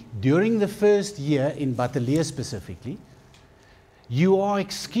 270. During the first year in Batelier specifically, you are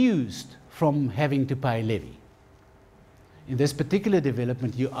excused from having to pay levy. In this particular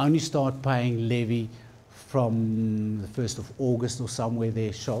development, you only start paying levy from the 1st of August or somewhere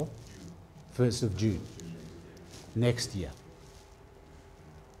there, Shaul? 1st of June, next year.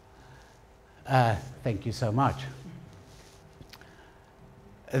 Thank you so much.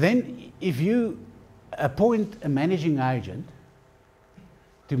 Then, if you appoint a managing agent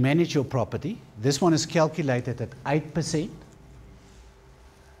to manage your property. This one is calculated at 8%.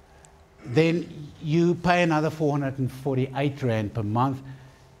 Then you pay another 448 Rand per month,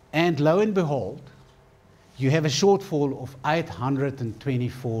 and lo and behold, you have a shortfall of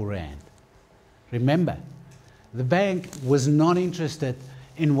 824 Rand. Remember, the bank was not interested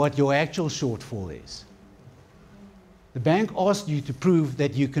in what your actual shortfall is. The bank asked you to prove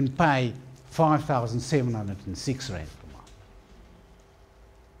that you can pay 5,706 Rand per month.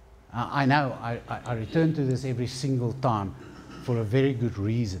 I know, I return to this every single time for a very good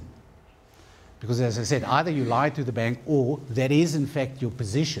reason. Because as I said, either you lie to the bank or that is in fact your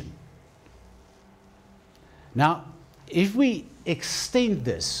position. Now, if we extend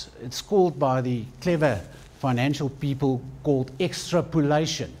this, it's called by the clever financial people called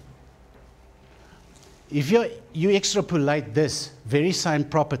extrapolation. If you extrapolate this very same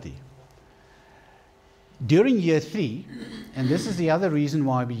property, during year 3, and this is the other reason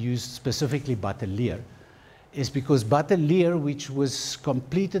why we used specifically Butterleer, is because Butterleer, which was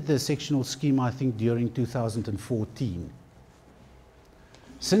completed the sectional scheme, I think, during 2014.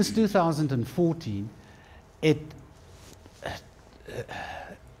 Since 2014, it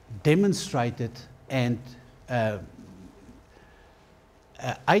demonstrated an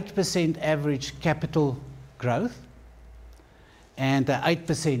 8% average capital growth and an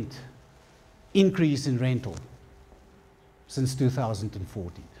 8% increase in rental since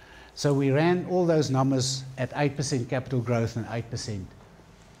 2014. So we ran all those numbers at 8% capital growth and 8%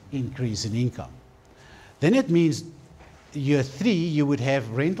 increase in income. Then it means year 3, you would have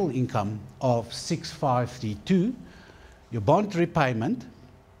rental income of 6,532. Your bond repayment,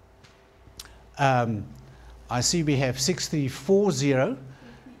 I see we have 6,340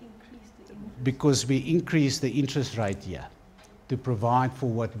 because we increased the interest rate here to provide for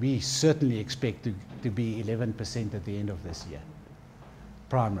what we certainly expect to be 11% at the end of this year,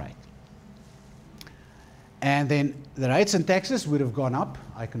 prime rate. And then the rates and taxes would have gone up.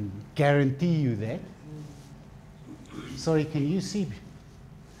 I can guarantee you that. Sorry, can you see?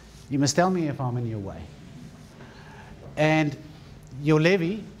 You must tell me if I'm in your way. And your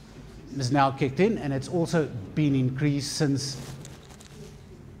levy is now kicked in, and it's also been increased since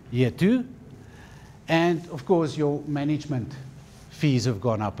year 2. And of course, your management fees have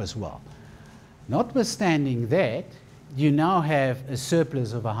gone up as well. Notwithstanding that, you now have a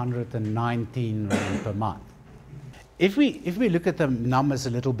surplus of 119 Rand per month. If we look at the numbers a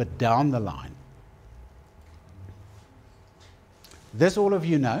little bit down the line, this all of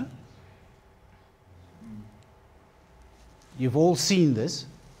you know. You've all seen this.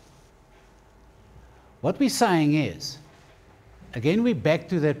 What we're saying is, again, we're back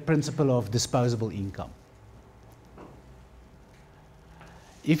to that principle of disposable income.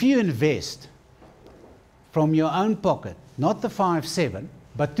 If you invest from your own pocket, not the 5,700,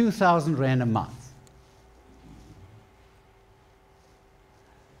 but 2,000 Rand a month,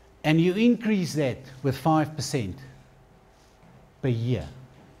 and you increase that with 5% per year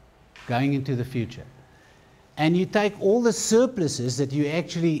going into the future, and you take all the surpluses that you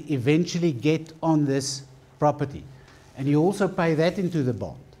actually eventually get on this property, and you also pay that into the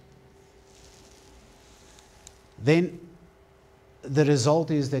bond, then the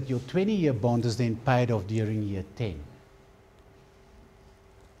result is that your 20-year bond is then paid off during year 10.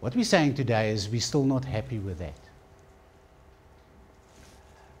 What we're saying today is we're still not happy with that.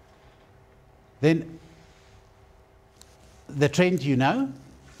 Then the trend you know,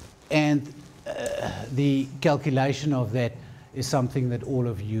 and the calculation of that is something that all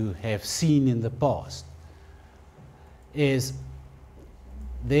of you have seen in the past. Is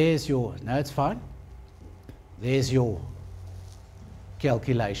there's your, no, it's fine. There's your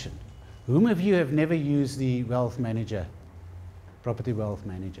calculation. Whom of you have never used the wealth manager, property wealth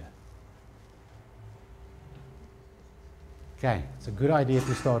manager? Okay, it's a good idea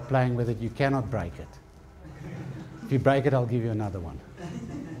to start playing with it. You cannot break it. If you break it, I'll give you another one.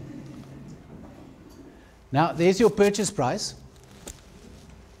 Now, there's your purchase price.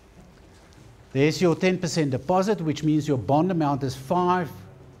 There's your 10% deposit, which means your bond amount is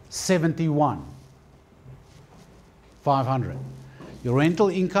 571. 500. Your rental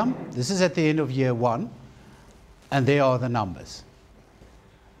income, this is at the end of year 1, and there are the numbers.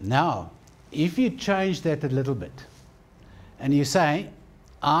 Now, if you change that a little bit, and you say,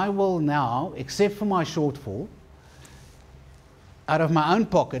 I will now, except for my shortfall, out of my own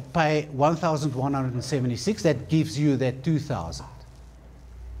pocket, pay 1,176, that gives you that 2,000,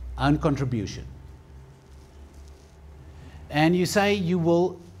 own contribution. And you say you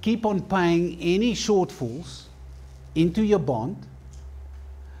will keep on paying any shortfalls into your bond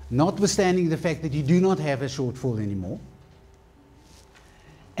notwithstanding the fact that you do not have a shortfall anymore.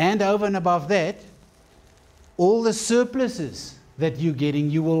 And over and above that, all the surpluses that you're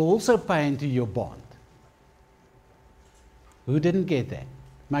getting, you will also pay into your bond. Who didn't get that?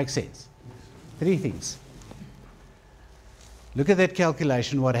 Makes sense. Three things. Look at that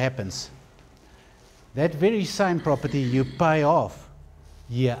calculation, what happens. That very same property you pay off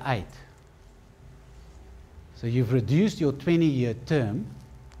year 8. So you've reduced your 20-year term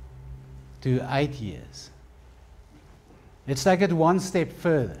to 8 years. Let's take it one step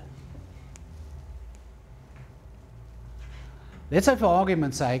further. Let's say, for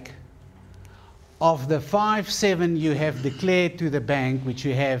argument's sake, of the 5/7 you have declared to the bank, which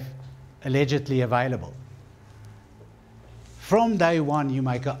you have allegedly available, from day one you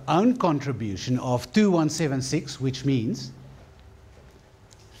make your own contribution of 2,176, which means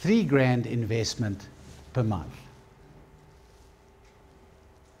 3 grand investment per month.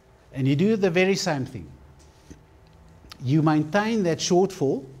 And you do the very same thing. You maintain that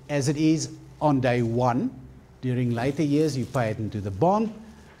shortfall as it is on day one. During later years, you pay it into the bond.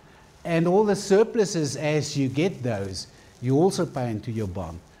 And all the surpluses, as you get those, you also pay into your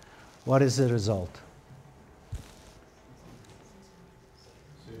bond. What is the result?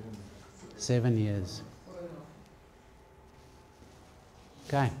 7 years.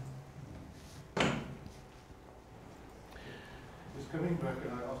 Okay. Just coming back,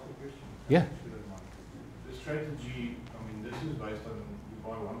 can I ask a question? Yeah. If you don't mind. The strategy, I mean, this is based on you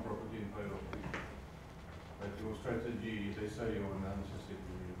buy one property and pay it off. But your strategy, they say your analysis said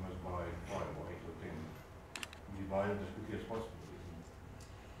you must buy 5 or 8 or 10. You buy it as quickly as possible.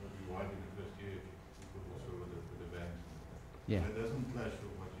 But you buy it in the first year, you could also with the banks. Yeah. That doesn't clash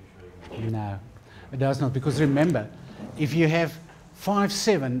with what you're showing. No, it does not. Because remember, if you have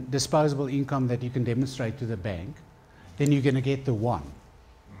 5/7 disposable income that you can demonstrate to the bank, then you're going to get the 1.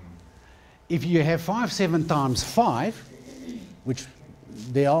 If you have 5/7 times 5, which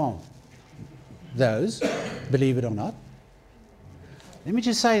there are those, believe it or not, let me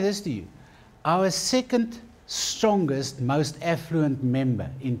just say this to you. Our second strongest, most affluent member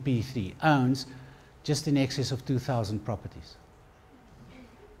in P3 owns just in excess of 2,000 properties.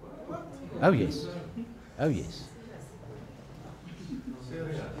 Oh yes. Oh yes.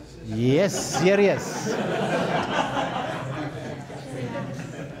 Yes, serious.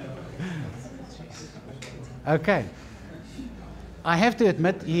 Okay. I have to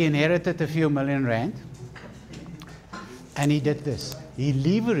admit, he inherited a few million rand, and he did this. He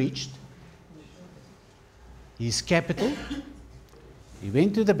leveraged his capital. He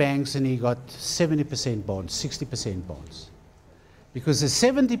went to the banks and he got 70% bonds, 60% bonds. Because the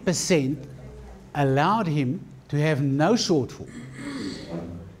 70% allowed him to have no shortfall.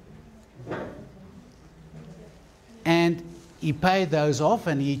 And he paid those off,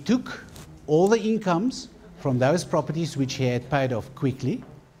 and he took all the incomes from those properties which he had paid off quickly,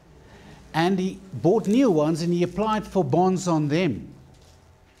 and he bought new ones and he applied for bonds on them.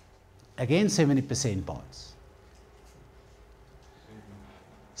 Again, 70% bonds.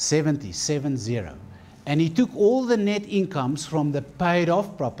 70. And he took all the net incomes from the paid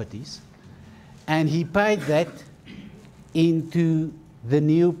off properties and he paid that into the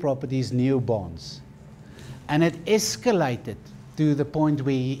new properties, new bonds. And it escalated to the point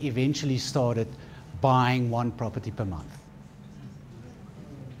where he eventually started buying 1 property per month.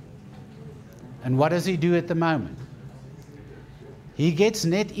 And what does he do at the moment? He gets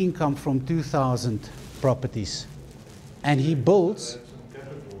net income from 2,000 properties and he builds.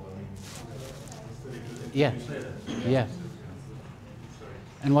 Yeah.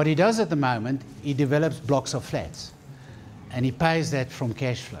 And what he does at the moment, he develops blocks of flats and he pays that from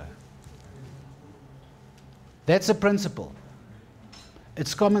cash flow. That's a principle.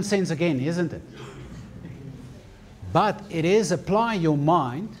 It's common sense again, isn't it? But it is apply your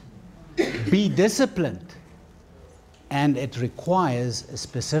mind, be disciplined, and it requires a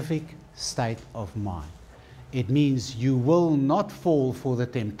specific state of mind. It means you will not fall for the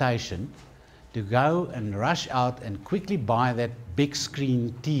temptation to go and rush out and quickly buy that big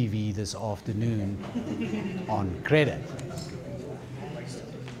screen TV this afternoon on credit.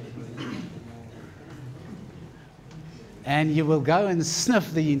 And you will go and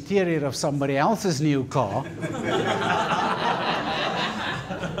sniff the interior of somebody else's new car.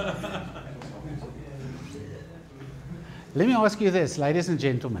 Let me ask you this, ladies and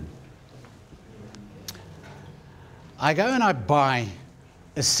gentlemen. I go and I buy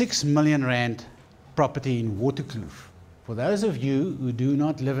a 6 million rand property in Waterkloof. For those of you who do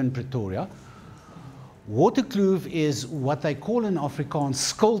not live in Pretoria, Waterkloof is what they call in Afrikaans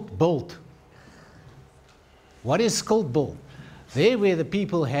skuld bult. What is skuld bult? There where the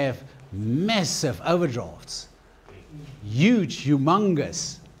people have massive overdrafts, huge,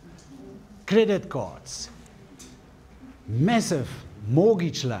 humongous credit cards, massive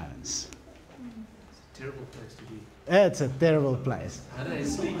mortgage loans. Terrible place to be. It's a terrible place. How do they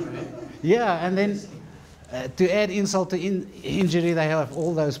sleep, right? Yeah, and then to add insult to injury, they have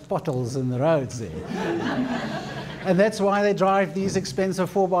all those potholes in the roads there. And that's why they drive these expensive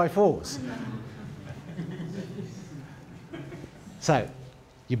 4x4s. So,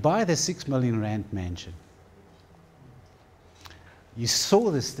 you buy the 6 million rand mansion. You saw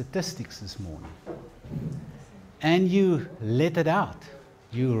the statistics this morning. And you let it out.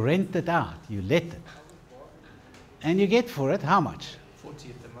 You rent it out. You let it. And you get for it how much? 40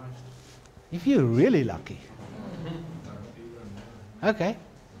 at the most. If you're really lucky. Okay,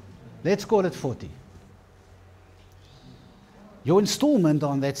 let's call it 40. Your installment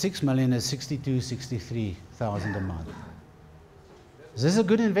on that 6 million is 62, 63,000 a month. Is this a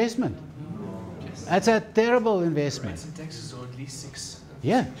good investment? Yes. That's a terrible investment. Rents and taxes are at least 6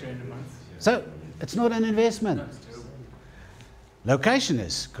 Yeah. grand a month. So it's not an investment. No, it's terrible. Location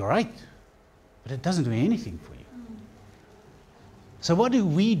is great, but it doesn't do anything for you. So what do?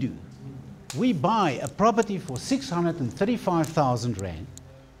 We buy a property for 635,000 rand,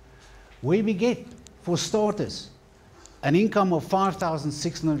 where we get, for starters, an income of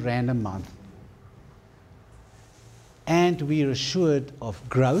 5,600 rand a month, and we are assured of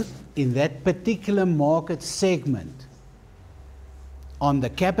growth in that particular market segment on the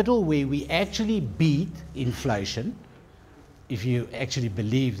capital, where we actually beat inflation, if you actually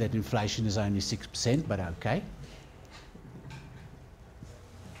believe that inflation is only 6%, but okay.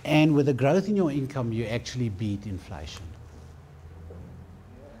 And with the growth in your income, you actually beat inflation.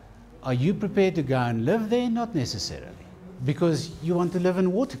 Are you prepared to go and live there? Not necessarily, because you want to live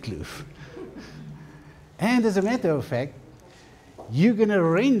in Waterkloof. And as a matter of fact, you're going to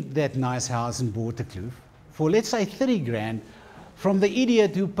rent that nice house in Waterkloof for, let's say, 30 grand from the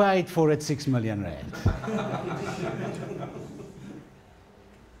idiot who paid for it 6 million rand.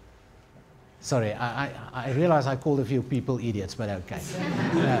 Sorry, I realize I called a few people idiots, but okay.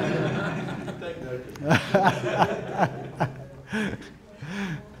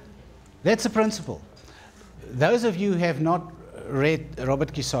 That's the principle. Those of you who have not read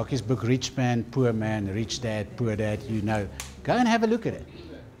Robert Kiyosaki's book, Rich Man, Poor Man, Rich Dad, Poor Dad, you know, go and have a look at it.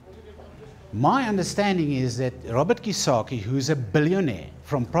 My understanding is that Robert Kiyosaki, who's a billionaire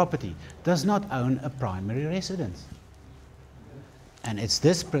from property, does not own a primary residence. And it's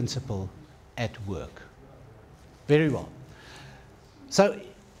this principle at work. Very well. So,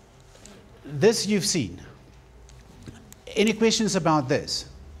 this you've seen. Any questions about this?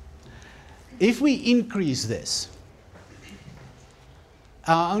 If we increase this,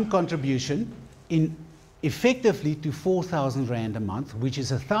 our own contribution effectively to 4,000 rand a month, which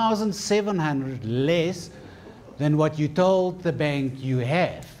is 1,700 less than what you told the bank you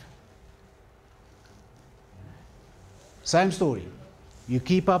have. Same story. You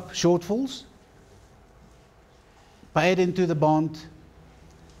keep up shortfalls, pay it into the bond,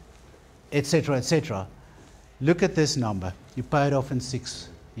 etc., etc. Look at this number. You pay it off in 6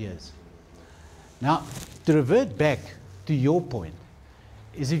 years. Now, to revert back to your point,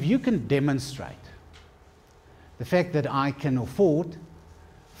 is if you can demonstrate the fact that I can afford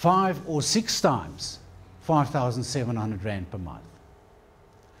 5 or 6 times 5,700 rand per month,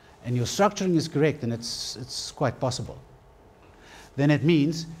 and your structuring is correct, and it's quite possible, then it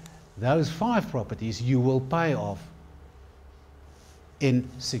means those 5 properties you will pay off in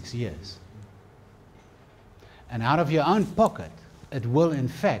 6 years. And out of your own pocket, it will in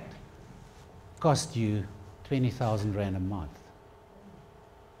fact cost you 20,000 rand a month.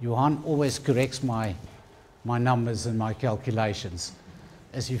 Johan always corrects my numbers and my calculations,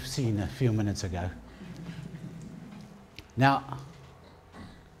 as you've seen a few minutes ago. Now,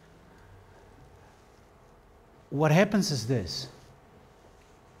 what happens is this.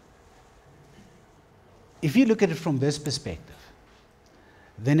 If you look at it from this perspective,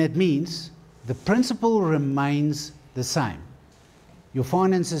 then it means the principle remains the same. Your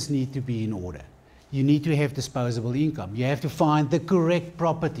finances need to be in order. You need to have disposable income. You have to find the correct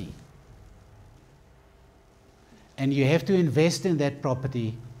property. And you have to invest in that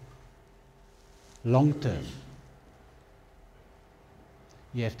property long term.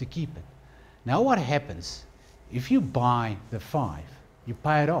 You have to keep it. Now what happens if you buy the 5, you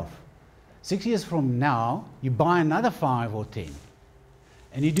pay it off. 6 years from now, you buy another 5 or 10,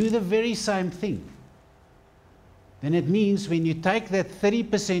 and you do the very same thing. Then it means when you take that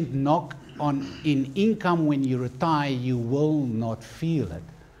 30% knock on in income when you retire, you will not feel it,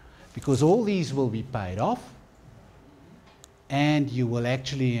 because all these will be paid off, and you will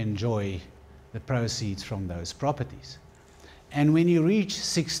actually enjoy the proceeds from those properties. And when you reach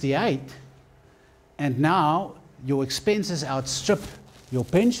 68, and now your expenses outstrip your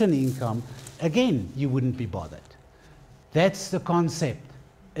pension income, again, you wouldn't be bothered. That's the concept.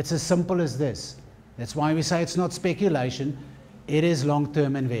 It's as simple as this. That's why we say it's not speculation, it is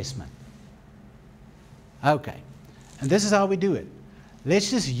long-term investment. Okay, and this is how we do it.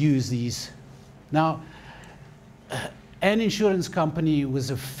 Let's just use these. Now, an insurance company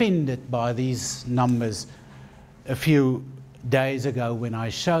was offended by these numbers a few days ago when I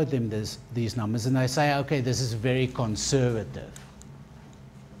showed them these numbers, and they say, okay, this is very conservative,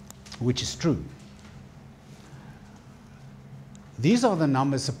 which is true. These are the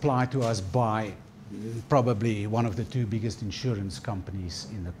numbers supplied to us by probably one of the two biggest insurance companies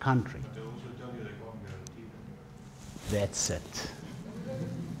in the country. But they also tell you they can't guarantee them. That's it.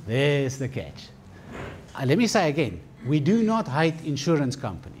 There's the catch. Let me say again, we do not hate insurance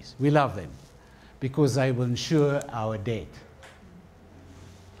companies. We love them because they will insure our debt.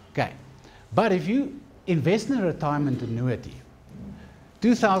 Okay, but if you invest in a retirement annuity,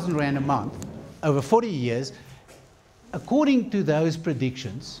 2,000 Rand a month over 40 years, according to those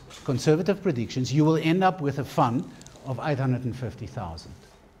predictions, conservative predictions, you will end up with a fund of 850,000.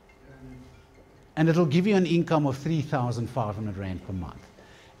 And it'll give you an income of 3,500 Rand per month.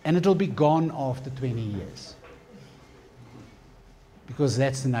 And it'll be gone after 20 years. Because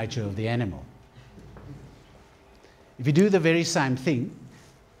that's the nature of the animal. If you do the very same thing,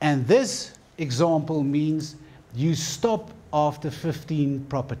 and this example means you stop after 15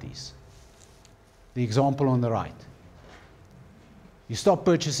 properties. The example on the right. You stop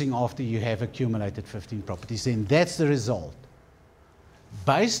purchasing after you have accumulated 15 properties, then that's the result.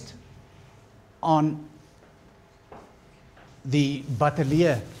 Based on the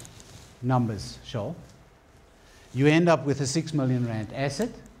Batelier numbers, Charles, you end up with a 6 million Rand asset,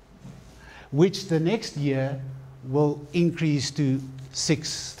 which the next year will increase to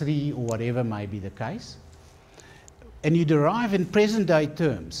 6.3 or whatever may be the case. And you derive in present day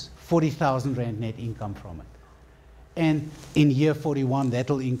terms 40,000 Rand net income from it. And in year 41,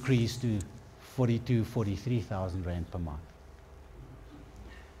 that'll increase to 42, 43,000 Rand per month.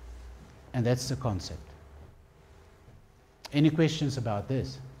 And that's the concept. Any questions about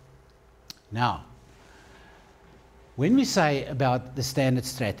this? Now, when we say about the standard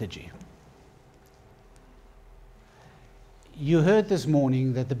strategy, you heard this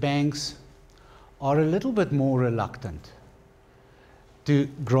morning that the banks are a little bit more reluctant to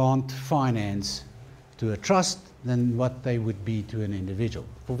grant finance to a trust than what they would be to an individual,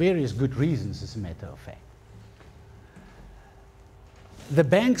 for various good reasons, as a matter of fact. The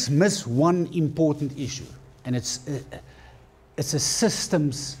banks miss one important issue, and it's a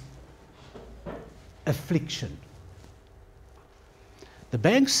systems affliction. The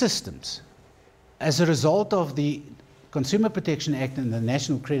bank systems, as a result of the Consumer Protection Act and the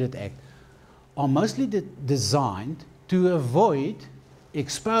National Credit Act, are mostly designed to avoid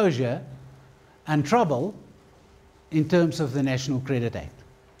exposure and trouble in terms of the National Credit Act,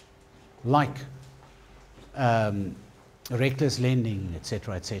 like reckless lending,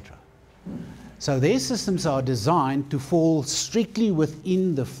 etc., etc. So their systems are designed to fall strictly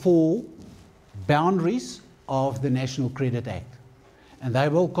within the four boundaries of the National Credit Act. And they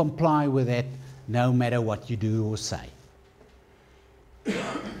will comply with that no matter what you do or say.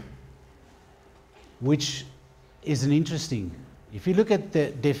 Which is an interesting, if you look at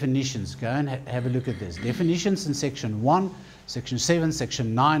the definitions, go and have a look at this. Definitions in Section 1, Section 7,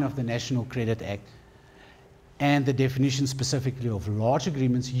 Section 9 of the National Credit Act, and the definition specifically of large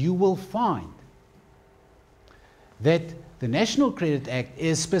agreements, you will find that the National Credit Act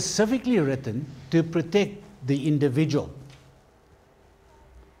is specifically written to protect the individual.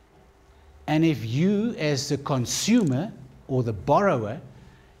 And if you, as the consumer or the borrower,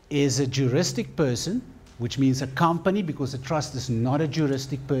 is a juristic person, which means a company, because a trust is not a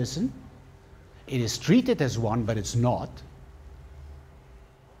juristic person, it is treated as one, but it's not,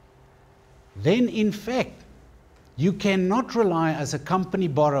 then in fact, you cannot rely as a company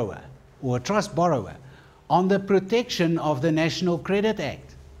borrower or a trust borrower on the protection of the National Credit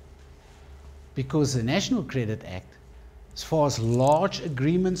Act. Because the National Credit Act, as far as large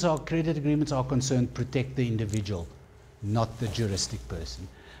agreements or credit agreements are concerned, protect the individual, not the juristic person.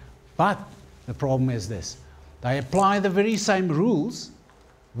 But the problem is this. They apply the very same rules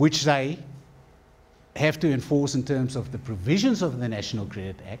which they have to enforce in terms of the provisions of the National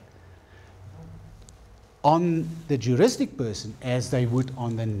Credit Act on the juristic person as they would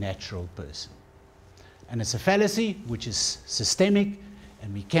on the natural person. And it's a fallacy which is systemic,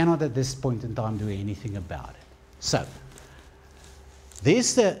 and we cannot at this point in time do anything about it. So,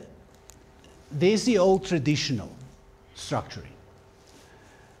 There's the old traditional structuring.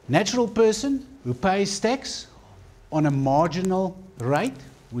 Natural person who pays tax on a marginal rate,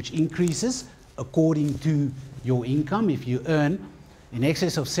 which increases according to your income. If you earn in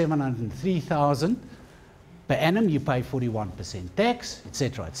excess of 703,000 per annum, you pay 41% tax,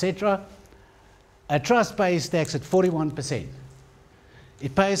 etc., etc. A trust pays tax at 41%.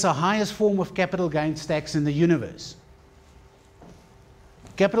 It pays the highest form of capital gains tax in the universe.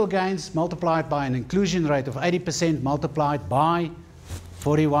 Capital gains multiplied by an inclusion rate of 80% multiplied by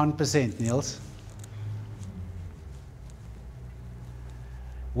 41%, Niels.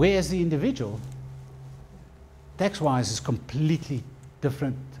 Whereas the individual, tax-wise, is completely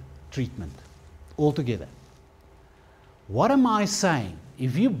different treatment altogether. What am I saying?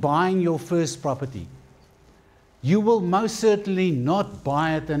 If you're buying your first property, you will most certainly not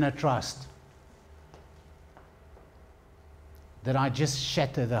buy it in a trust. That I just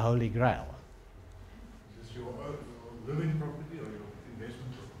shatter the Holy Grail. Is this your living property or your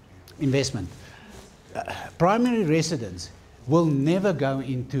investment property? Investment. Primary residence will never go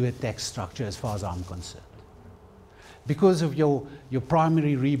into a tax structure as far as I'm concerned. Because of your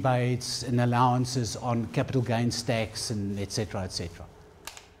primary rebates and allowances on capital gains tax and etc., etc.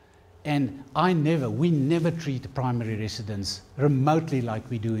 And we never treat a primary residence remotely like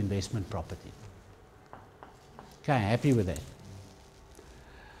we do investment property. Okay, happy with that.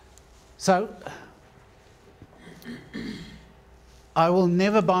 So, I will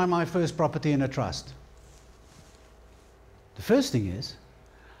never buy my first property in a trust. The first thing is,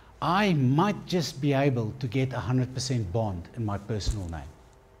 I might just be able to get 100% bond in my personal name.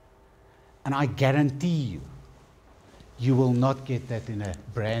 And I guarantee you, you will not get that in a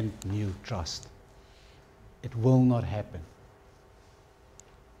brand new trust. It will not happen.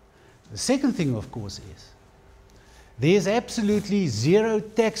 The second thing, of course, is there's absolutely zero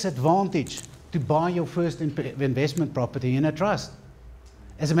tax advantage to buy your first investment property in a trust.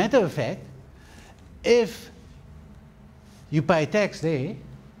 As a matter of fact, if you pay tax there,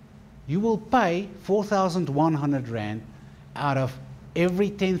 you will pay 4,100 Rand out of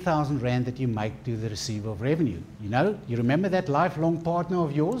every 10,000 Rand that you make to the receiver of revenue. You know, you remember that lifelong partner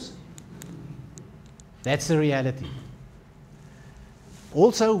of yours? That's the reality.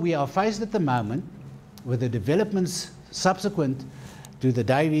 Also, we are faced at the moment with the developments subsequent to the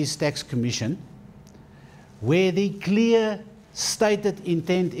Davies Tax Commission, where the clear stated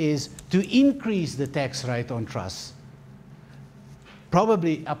intent is to increase the tax rate on trusts.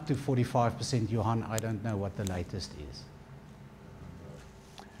 Probably up to 45%, Johan, I don't know what the latest is.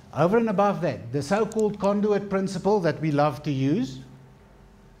 Over and above that, the so-called conduit principle that we love to use,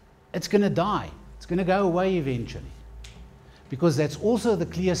 it's going to die. It's going to go away eventually. Because that's also the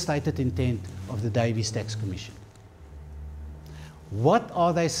clear stated intent of the Davies Tax Commission. What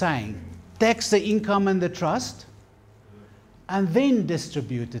are they saying? Tax the income in the trust and then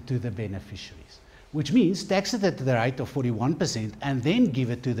distribute it to the beneficiaries. Which means tax it at the rate of 41% and then give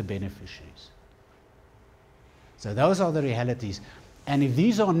it to the beneficiaries. So those are the realities. And if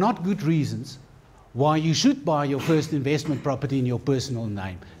these are not good reasons why you should buy your first investment property in your personal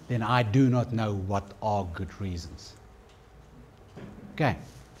name, then I do not know what are good reasons. Okay,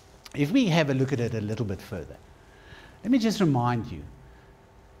 if we have a look at it a little bit further, let me just remind you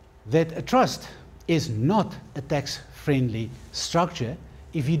that a trust is not a tax-friendly structure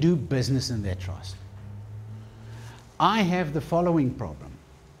if you do business in that trust. I have the following problem,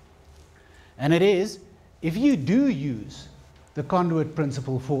 and it is, if you do use the conduit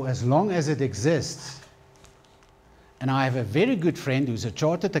principle for as long as it exists, and I have a very good friend who's a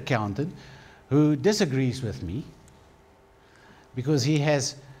chartered accountant who disagrees with me, because he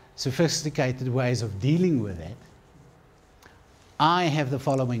has sophisticated ways of dealing with that, I have the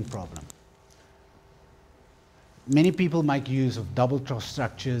following problem. Many people make use of double trust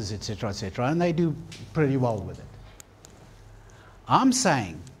structures, etc., and they do pretty well with it. I'm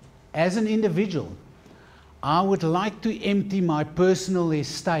saying, as an individual, I would like to empty my personal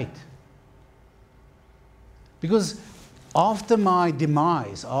estate. Because after my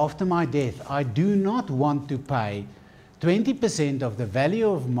demise, after my death, I do not want to pay 20% of the value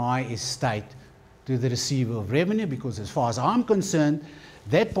of my estate to the receiver of revenue, because as far as I'm concerned,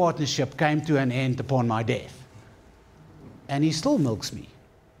 that partnership came to an end upon my death. And he still milks me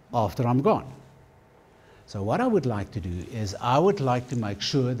after I'm gone. So what I would like to do is I would like to make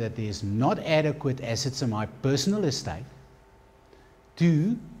sure that there's not adequate assets in my personal estate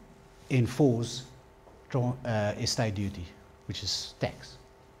to enforce estate duty, which is tax.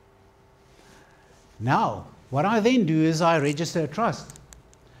 Now, what I then do is I register a trust,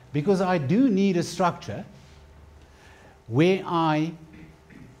 because I do need a structure where I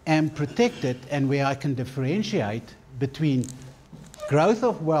am protected and where I can differentiate between growth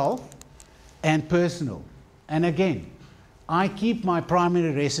of wealth and personal. And again, I keep my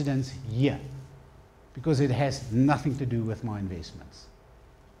primary residence here because it has nothing to do with my investments.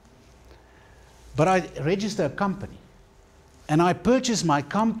 But I register a company and I purchase my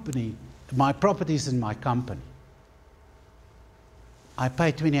company, my properties in my company. I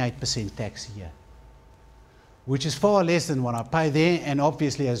pay 28% tax here, which is far less than what I pay there and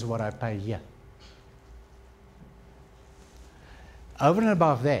obviously as what I pay here. Over and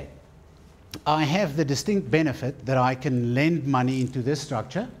above that, I have the distinct benefit that I can lend money into this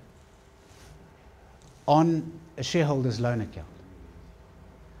structure on a shareholder's loan account.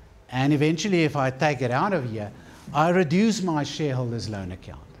 And eventually, if I take it out of here, I reduce my shareholder's loan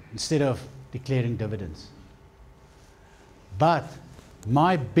account instead of declaring dividends. But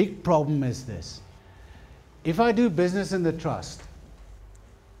my big problem is this. If I do business in the trust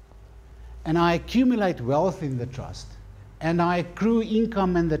and I accumulate wealth in the trust and I accrue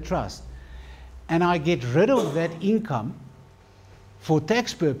income in the trust and I get rid of that income for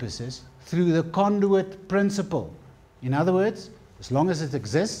tax purposes through the conduit principle. In other words, as long as it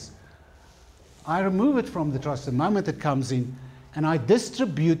exists, I remove it from the trust the moment it comes in and I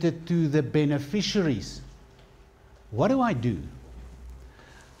distribute it to the beneficiaries. What do?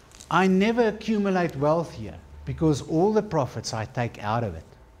 I never accumulate wealth here because all the profits I take out of it.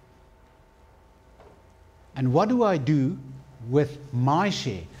 And what do I do with my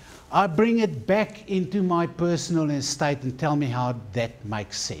share? I bring it back into my personal estate and tell me how that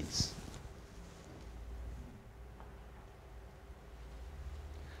makes sense.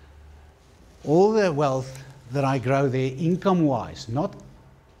 All the wealth that I grow there, income-wise, not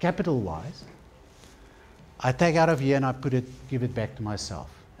capital-wise, I take out of here and I give it back to myself.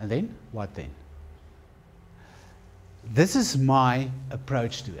 And then, what then? This is my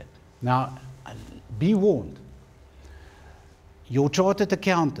approach to it. Now, be warned. Your chartered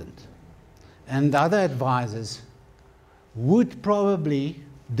accountant and other advisors would probably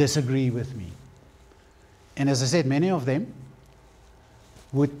disagree with me. And as I said, many of them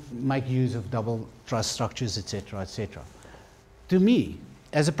would make use of double trust structures, etc., etc. To me,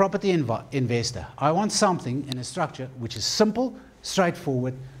 as a property investor, I want something in a structure which is simple,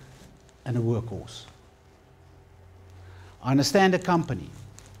 straightforward, and a workhorse. I understand a company.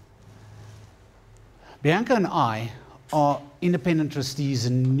 Bianca and I are independent trustees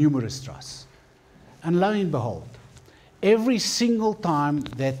in numerous trusts. And lo and behold, every single time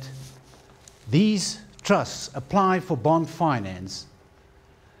that these trusts apply for bond finance,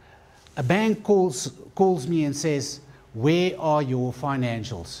 a bank calls me and says, "Where are your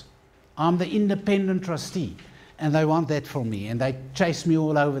financials?" I'm the independent trustee, and they want that from me, and they chase me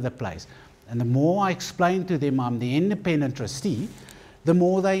all over the place. And the more I explain to them I'm the independent trustee, the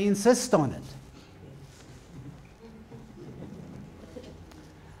more they insist on it.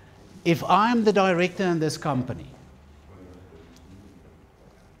 If I'm the director in this company,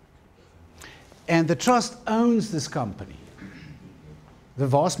 and the trust owns this company, the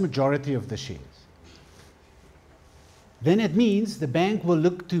vast majority of the shares, then it means the bank will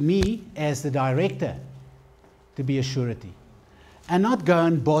look to me as the director to be a surety, and not go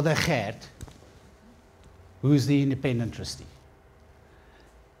and bother Gert, who's the independent trustee.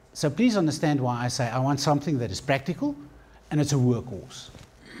 So please understand why I say I want something that is practical and it's a workhorse.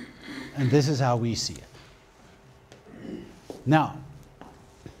 And this is how we see it. Now,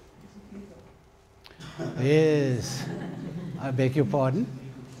 yes, I beg your pardon?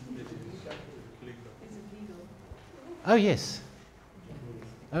 Oh, yes.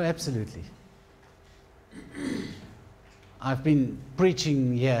 Oh, absolutely. I've been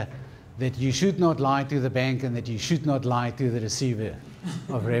preaching here that you should not lie to the bank and that you should not lie to the receiver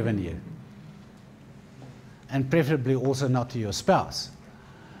of revenue. And preferably also not to your spouse.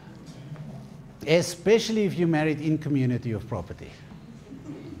 Especially if you're married in community of property.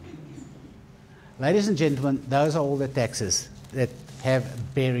 Ladies and gentlemen, those are all the taxes that have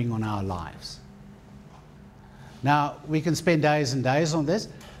bearing on our lives. Now, we can spend days and days on this.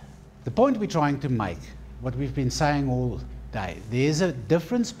 The point we're trying to make, what we've been saying all day, there's a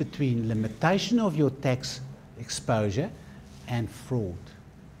difference between limitation of your tax exposure and fraud.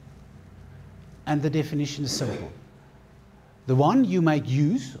 And the definition is simple. The one, you make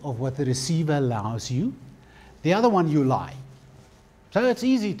use of what the receiver allows you. The other one, you lie. So it's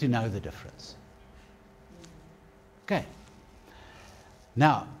easy to know the difference. Okay.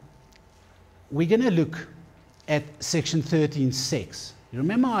 Now, we're going to look at section 13.6. You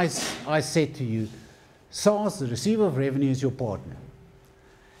remember I said to you, SARS, the receiver of revenue, is your partner.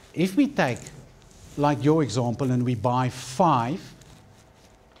 If we take, like your example, and we buy 5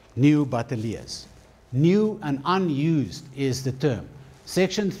 new bateliers. New and unused is the term.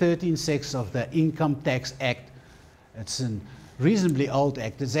 Section 13(6) of the Income Tax Act, it's a reasonably old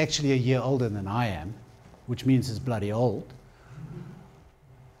act, it's actually a year older than I am, which means it's bloody old.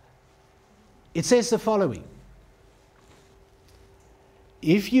 It says the following: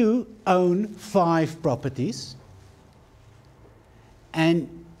 if you own 5 properties,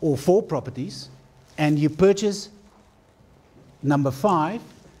 or 4 properties, and you purchase number 5,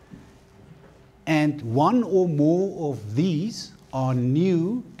 and 1 or more of these are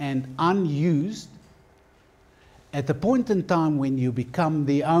new and unused, at the point in time when you become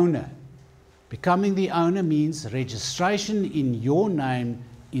the owner. Becoming the owner means registration in your name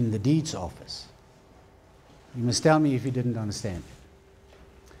in the deeds office. You must tell me if you didn't understand it.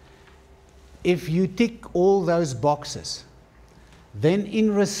 If you tick all those boxes, then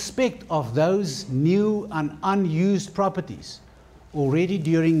in respect of those new and unused properties, already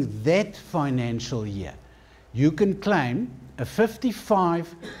during that financial year, you can claim a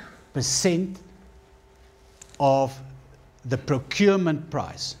 55% of the procurement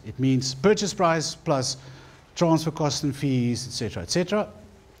price. It means purchase price plus transfer costs and fees, etc.,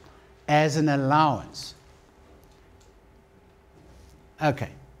 as an allowance. Okay,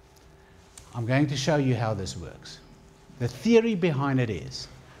 I'm going to show you how this works. The theory behind it is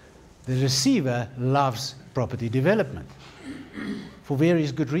the receiver loves property development for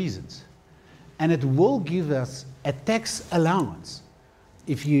various good reasons, and it will give us a tax allowance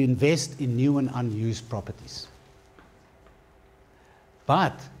if you invest in new and unused properties.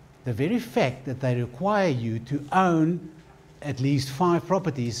 But the very fact that they require you to own at least 5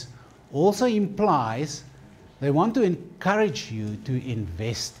 properties also implies they want to encourage you to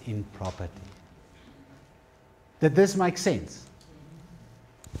invest in property. Did this make sense?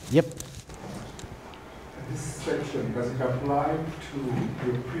 Yep. This section, does it apply to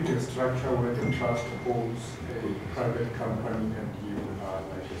your previous structure where the trust owns a private company and you are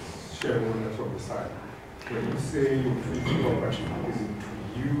like a shareholder from the side? When you say you treat property, is it to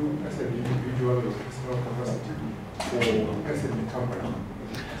you as an individual or personal capacity or as a company?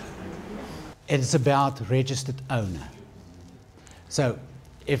 It's about registered owner. So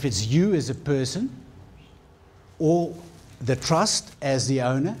if it's you as a person, or the trust as the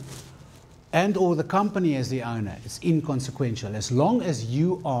owner, and or the company as the owner, it's inconsequential, as long as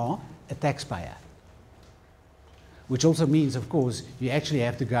you are a taxpayer. Which also means, of course, you actually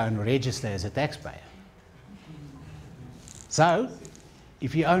have to go and register as a taxpayer. So,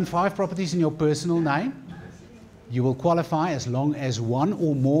 if you own 5 properties in your personal name, you will qualify as long as 1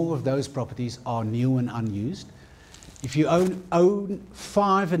 or more of those properties are new and unused. If you own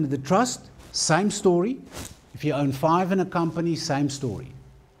 5 in the trust, same story. If you own 5 in a company, same story.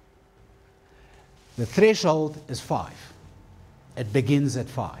 The threshold is 5. It begins at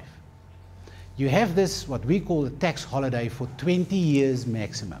 5. You have this, what we call a tax holiday, for 20 years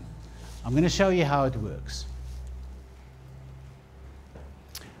maximum. I'm going to show you how it works.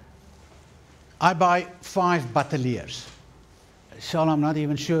 I buy 5 bateliers. Sean, I'm not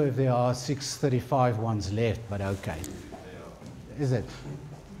even sure if there are 635 ones left, but okay. Is it?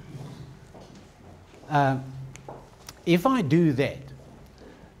 If I do that,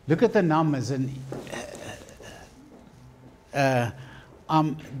 look at the numbers, and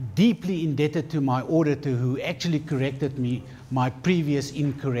I'm deeply indebted to my auditor who actually corrected me my previous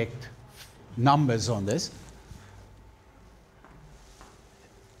incorrect numbers on this.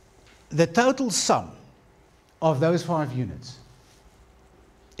 The total sum of those 5 units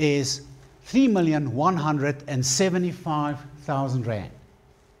is 3,175,000 rand.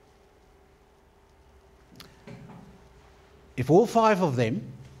 If all 5 of them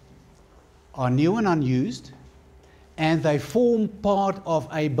are new and unused, and they form part of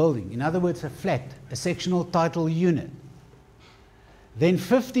a building, in other words, a flat, a sectional title unit, then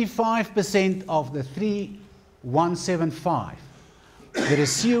 55% of the 3,175, the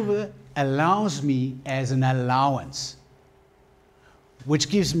receiver allows me as an allowance, which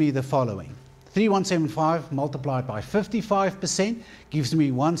gives me the following. 3,175 multiplied by 55% gives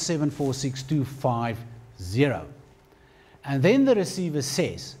me 174,650. And then the receiver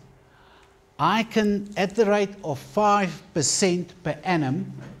says, I can, at the rate of 5% per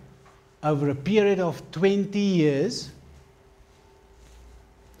annum, over a period of 20 years,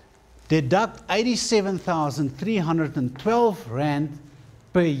 deduct 87,312 rand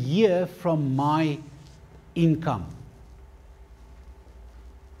per year from my income.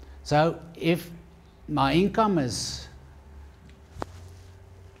 So if my income is,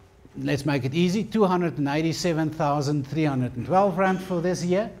 let's make it easy, 287,312 rand for this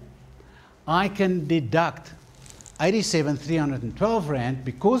year, I can deduct 87,312 rand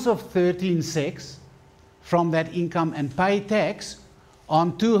because of 13.6 from that income and pay tax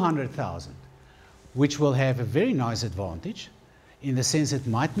on 200,000, which will have a very nice advantage in the sense it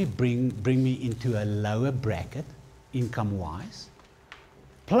might bring me into a lower bracket income-wise.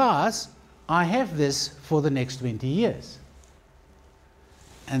 Plus, I have this for the next 20 years.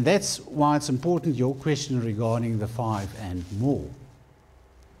 And that's why it's important, your question regarding the 5 and more.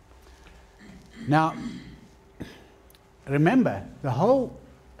 Now, remember, the whole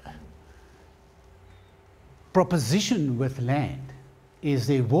proposition with land is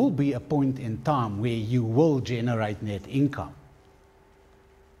there will be a point in time where you will generate net income.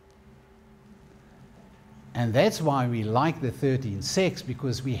 And that's why we like the 13.6,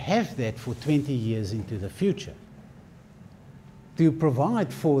 because we have that for 20 years into the future to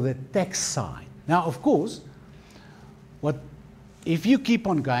provide for the tax side. Now, of course, if you keep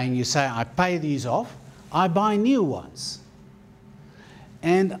on going, you say, I pay these off, I buy new ones,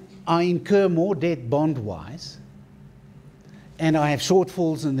 and I incur more debt bond-wise, and I have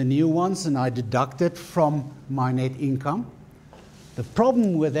shortfalls in the new ones, and I deduct it from my net income. The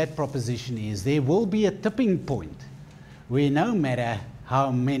problem with that proposition is there will be a tipping point where no matter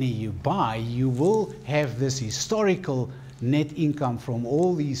how many you buy, you will have this historical net income from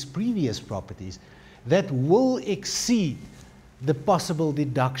all these previous properties that will exceed the possible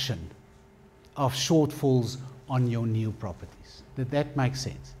deduction of shortfalls on your new properties. Did that make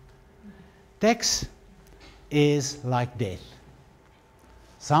sense? Tax is like death.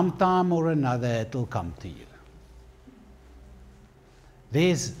 Sometime or another it will come to you.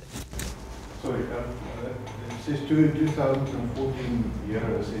 There's... Sorry, it says 2014 year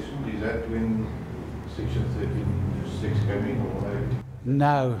assessment. Is that when Section 13.6 came in,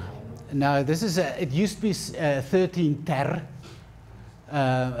 or? No, this is it used to be 13 ter.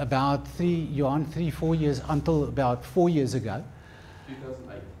 About 4 years, until about 4 years ago.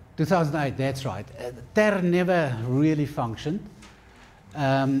 2008. 2008, that's right. Ter never really functioned.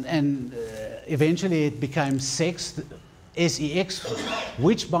 And eventually it became sex, SEX,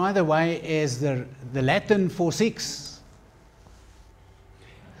 which, by the way, is the Latin for 6.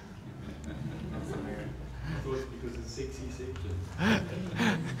 I thought because it's sexy section.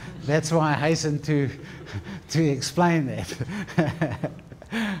 That's why I hasten to explain that.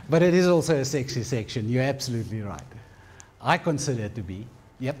 But it is also a sexy section. You're absolutely right. I consider it to be.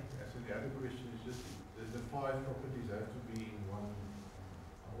 Yep. So the other question is just the 5 properties have to be in one,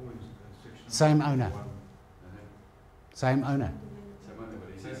 always section. Same owner. One. Same owner. But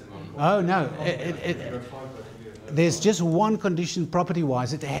he says it on. Oh, no. There's just one condition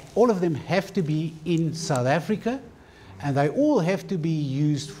property-wise. All of them have to be in South Africa, and they all have to be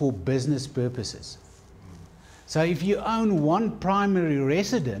used for business purposes. So if you own one primary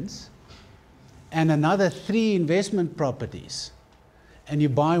residence and another 3 investment properties, and you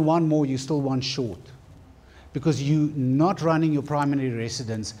buy one more, you're still one short, because you're not running your primary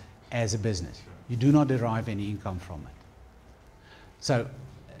residence as a business. You do not derive any income from it. So,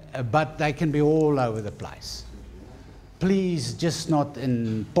 but they can be all over the place. Please, just not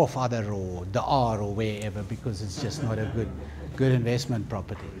in Pofadder or De Aar or wherever, because it's just not a good investment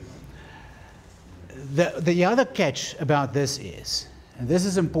property. The other catch about this is, and this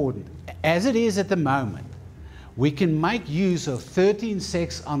is important, as it is at the moment, we can make use of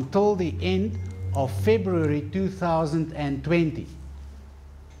 13.6 until the end of February 2020.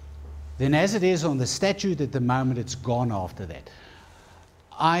 Then as it is on the statute at the moment, it's gone after that.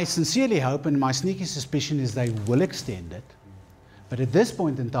 I sincerely hope, and my sneaky suspicion is they will extend it, but at this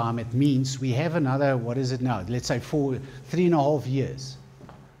point in time it means we have another, what is it now, let's say 3.5 years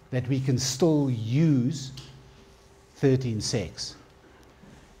that we can still use 13.6.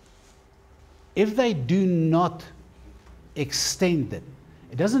 If they do not extend it,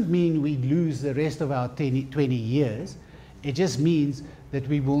 it doesn't mean we lose the rest of our 20 years. It just means that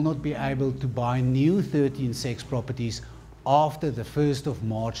we will not be able to buy new 13.6 properties after the 1st of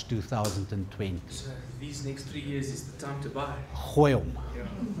March 2020. So these next 3 years is the time to buy. Gooi hom. Yeah.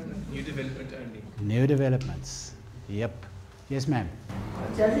 New development only. New developments. Yep. Yes, ma'am.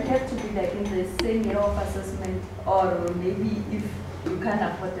 Does it have to be like in the same year of assessment, or maybe if you can't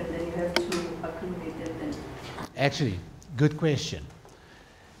afford it, then you have to accumulate it then? Actually, good question.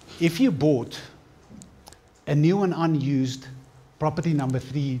 If you bought a new and unused property number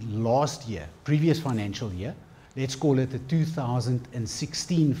 3 last year, previous financial year, let's call it the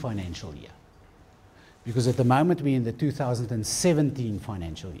 2016 financial year, because at the moment we're in the 2017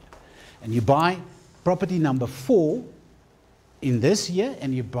 financial year, and you buy property number 4 in this year,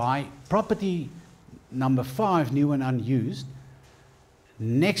 and you buy property number 5, new and unused,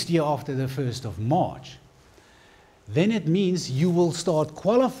 next year after the 1st of March, then it means you will start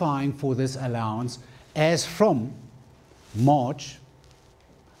qualifying for this allowance as from March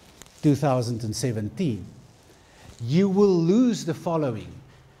 2017. You will lose the following.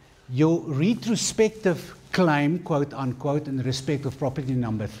 Your retrospective claim, quote unquote, in respect of property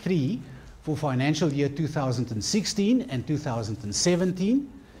number 3 for financial year 2016 and 2017,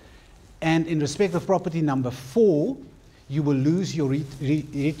 and in respect of property number 4, you will lose your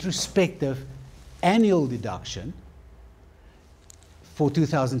retrospective annual deduction for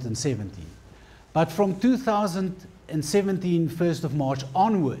 2017. But from 2017, 1st of March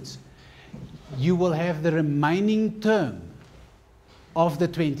onwards, you will have the remaining term of the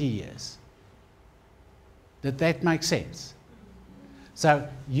 20 years. That makes sense? So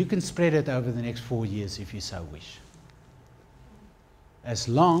you can spread it over the next 4 years if you so wish. As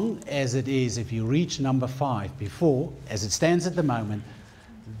long as it is, if you reach number 5 before, as it stands at the moment,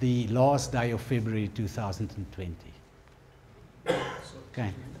 the last day of February 2020.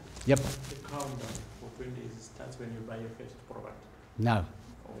 Okay. Yep. The countdown for 20 years starts when you buy your first product. No.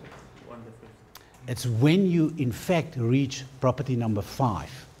 Or on the first. It's when you, in fact, reach property number 5.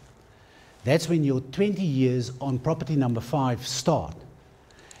 That's when your 20 years on property number 5 start.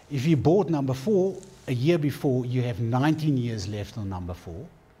 If you bought number 4 a year before, you have 19 years left on number 4.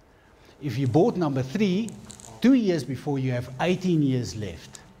 If you bought number 3 2 years before, you have 18 years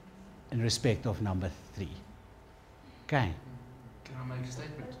left in respect of number 3. Okay. Can I make a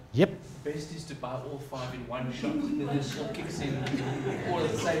statement? Yep. Best is to buy all 5 in one shot, then this all kicks in all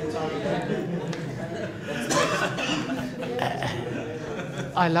at the same time.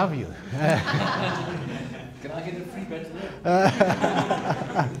 I love you. Can I get a free bet today?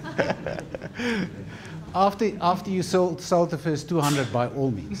 After you sold the first 200, by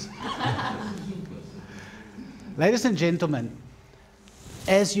all means. Ladies and gentlemen,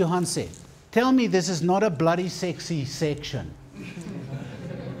 as Johan said, tell me this is not a bloody sexy section.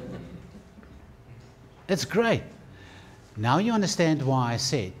 It's great. Now you understand why I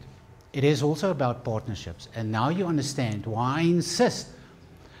said it is also about partnerships, and now you understand why I insist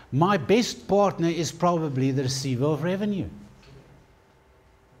my best partner is probably the receiver of revenue.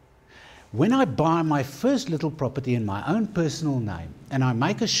 When I buy my first little property in my own personal name and I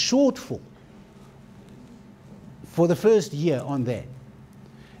make a shortfall for the first year on that,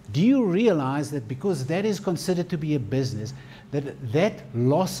 do you realize that because that is considered to be a business, that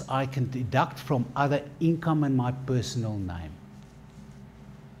loss I can deduct from other income in my personal name?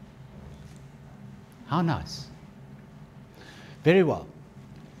 How nice. Very well.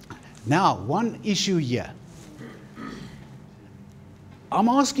 Now, one issue here. I'm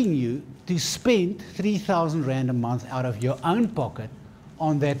asking you to spend 3,000 Rand a month out of your own pocket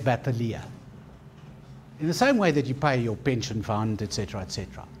on that batalier. In the same way that you pay your pension fund, etc.,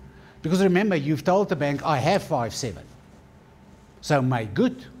 etc. Because remember, you've told the bank, I have 5/7. So make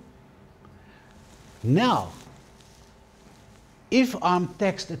good. Now, if I'm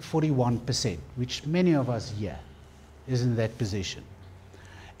taxed at 41%, which many of us here is in that position,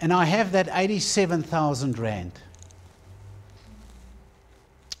 and I have that 87,000 Rand,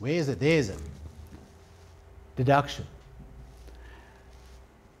 where is it? There's it. Deduction.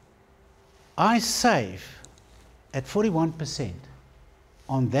 I save at 41%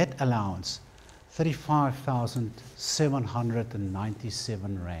 on that allowance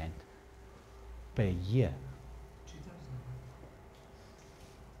 35,797 Rand per year.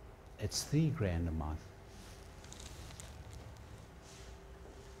 It's 3 grand a month.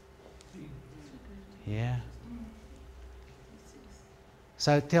 Yeah.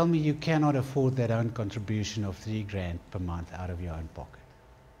 So tell me you cannot afford that own contribution of 3 grand per month out of your own pocket.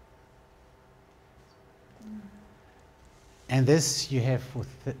 And this you have for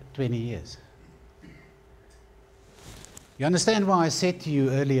 20 years. You understand why I said to you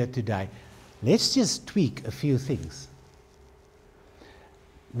earlier today, let's just tweak a few things.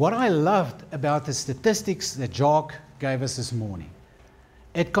 What I loved about the statistics that Jacques gave us this morning,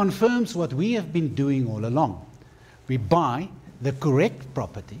 it confirms what we have been doing all along. We buy the correct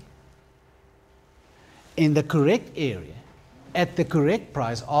property in the correct area at the correct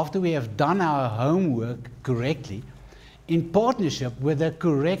price after we have done our homework correctly in partnership with the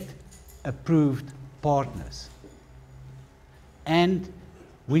correct approved partners. And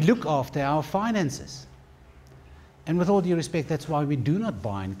we look after our finances. And with all due respect, that's why we do not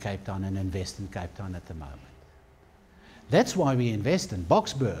buy in Cape Town and invest in Cape Town at the moment. That's why we invest in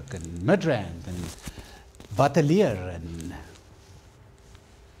Boksburg and Midrand and Batelier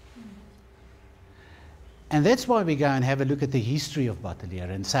and that's why we go and have a look at the history of Batelier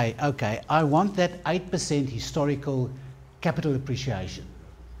and say, okay, I want that 8% historical capital appreciation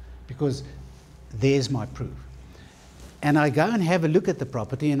because there's my proof. and I go and have a look at the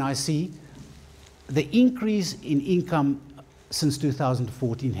property, and I see the increase in income since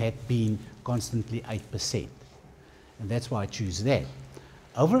 2014 had been constantly 8%. And that's why I choose that.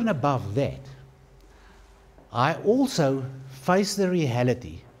 Over and above that, I also face the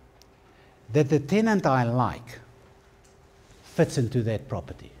reality that the tenant I like fits into that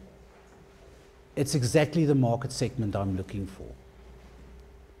property. It's exactly the market segment I'm looking for.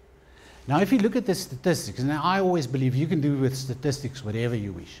 Now, if you look at the statistics, and I always believe you can do with statistics whatever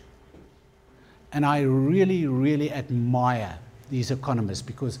you wish. And I really, really admire these economists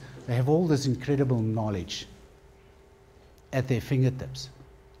because they have all this incredible knowledge at their fingertips.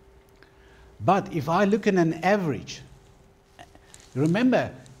 But if I look at an average,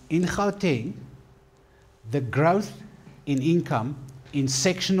 remember, in Gauteng, the growth in income in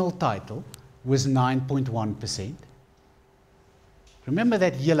sectional title was 9.1%. Remember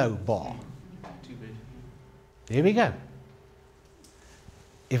that yellow bar? Too bad. There we go.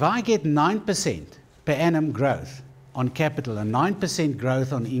 If I get 9% per annum growth on capital and 9%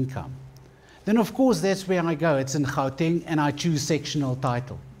 growth on income, then of course that's where I go. It's in Gauteng and I choose sectional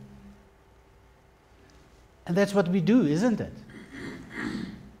title. And that's what we do, isn't it?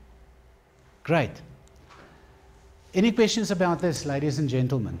 Great. Any questions about this, ladies and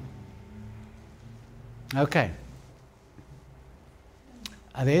gentlemen? Okay.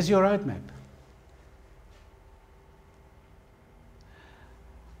 There's your roadmap.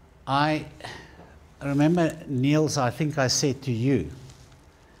 I remember, Niels, I think I said to you,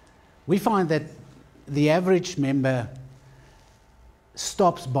 we find that the average member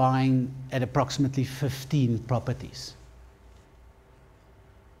stops buying at approximately 15 properties.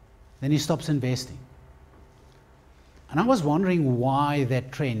 Then he stops investing. And I was wondering why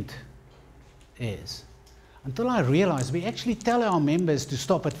that trend is. Until I realized we actually tell our members to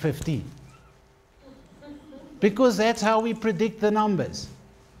stop at 15. Because that's how we predict the numbers.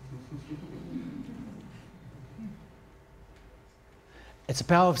 It's a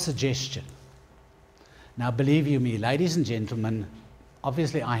power of suggestion. Now, believe you me, ladies and gentlemen,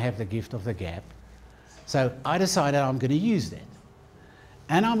 obviously I have the gift of the gab. So I decided I'm going to use that.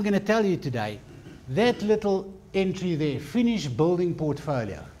 And I'm going to tell you today, that little entry there, finish building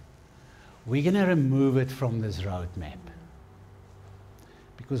portfolio, we're going to remove it from this roadmap.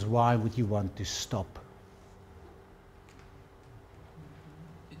 Because why would you want to stop?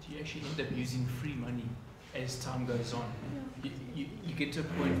 You actually end up using free money as time goes on. You get to a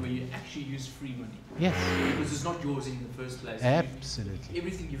point where you actually use free money. Yes. Because it's not yours in the first place. Absolutely.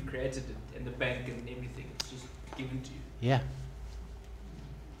 Everything you've created, and the bank and everything, it's just given to you. Yeah.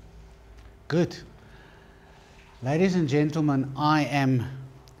 Good. Ladies and gentlemen, I am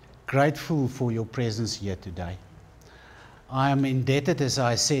grateful for your presence here today. I am indebted, as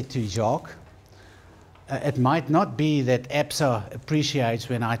I said to Jacques. It might not be that APSA appreciates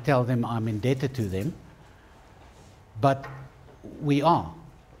when I tell them I'm indebted to them, but we are,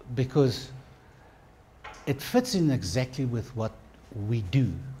 because it fits in exactly with what we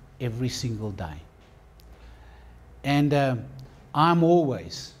do every single day. And I'm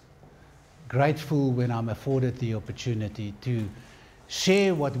always grateful when I'm afforded the opportunity to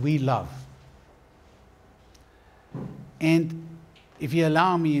share what we love. And if you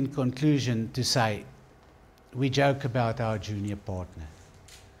allow me in conclusion to say, we joke about our junior partner,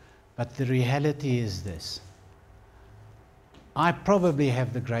 but the reality is this. I probably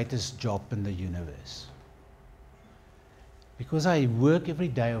have the greatest job in the universe because I work every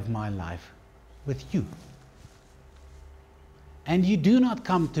day of my life with you. And you do not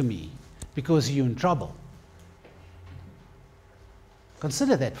come to me because you're in trouble.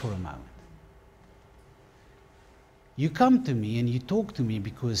 Consider that for a moment. You come to me and you talk to me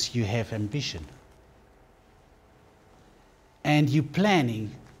because you have ambition. And you're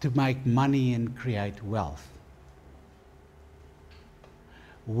planning to make money and create wealth,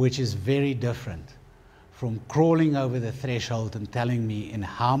 which is very different from crawling over the threshold and telling me in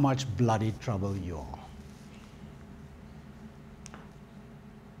how much bloody trouble you are.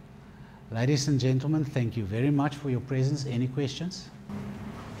 Ladies and gentlemen, thank you very much for your presence. Any questions?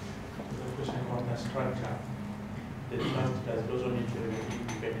 The question on the structure. The trust does also need to have an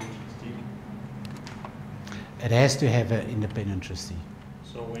independent trustee. It has to have an independent trustee.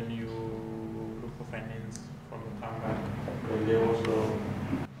 So when you look for finance from the company, will they also?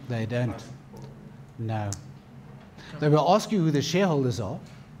 They don't. No. They will ask you who the shareholders are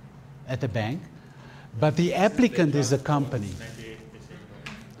at the bank, but the applicant is the company. 98%.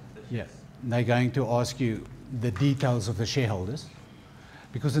 Yeah. They're going to ask you the details of the shareholders,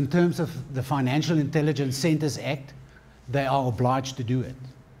 because in terms of the Financial Intelligence Centres Act, they are obliged to do it.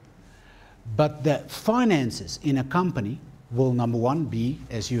 But the finances in a company will, number one, be,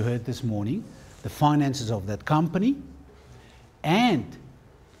 as you heard this morning, the finances of that company and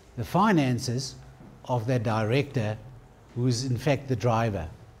the finances of the director, who is in fact the driver.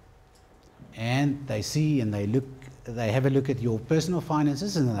 And they see and they have a look at your personal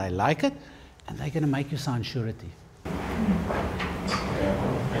finances and they like it, and they're going to make you sign surety.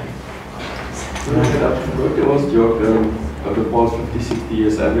 What was your over the past 50, 60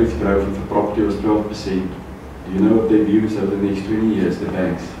 years average growth of the property was 12%? Do you know what their views over the next 20 years, the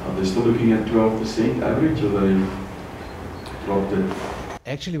banks? Are they still looking at 12% average, or they dropped it?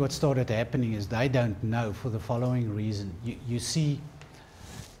 Actually, what started happening is they don't know, for the following reason. You see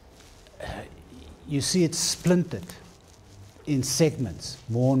it splintered in segments,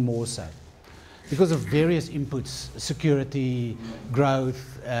 more and more so, because of various inputs: security,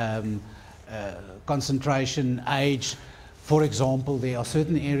 growth, concentration, age. For example, there are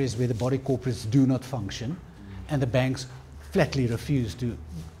certain areas where the body corporates do not function, and the banks flatly refuse to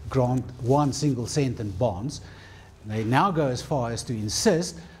grant 1 single cent in bonds. They now go as far as to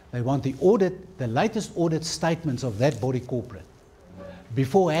insist they want the latest audit statements of that body corporate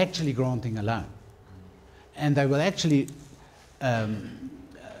before actually granting a loan. And they will actually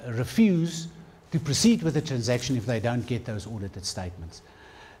refuse to proceed with the transaction if they don't get those audited statements.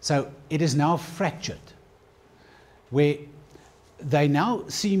 So it is now fractured, where they now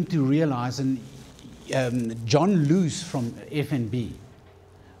seem to realize, and John Luce from FNB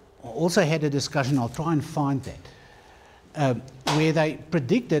also had a discussion, I'll try and find that, where they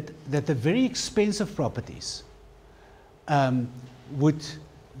predicted that the very expensive properties would,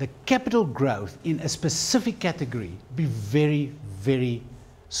 the capital growth in a specific category, be very, very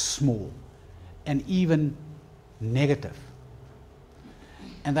small and even negative.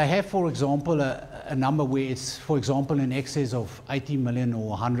 And they have, for example, a number where it's, for example, in excess of 80 million or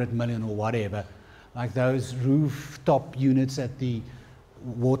 100 million or whatever, like those rooftop units at the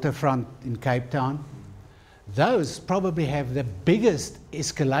waterfront in Cape Town. Those probably have the biggest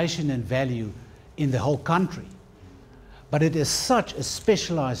escalation in value in the whole country. But it is such a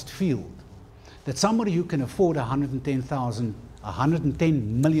specialized field that somebody who can afford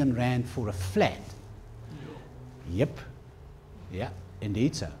 110 million rand for a flat, yep, yeah,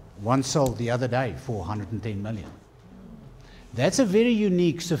 indeed so. One sold the other day for 110 million. That's a very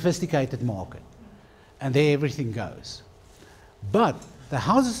unique, sophisticated market, and there everything goes. But the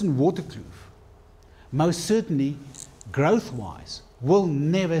houses in Waterkloof, most certainly, growth-wise, will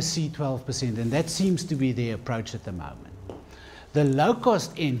never see 12%, and that seems to be their approach at the moment. The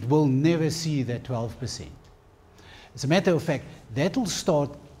low-cost end will never see that 12%. As a matter of fact, that will start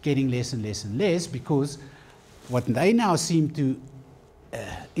getting less and less and less, because what they now seem to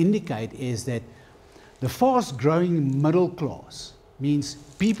indicate is that the fast-growing middle class means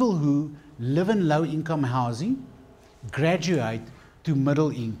people who live in low-income housing graduate to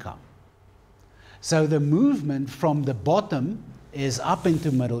middle income. So the movement from the bottom is up into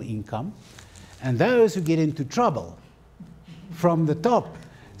middle income, and those who get into trouble from the top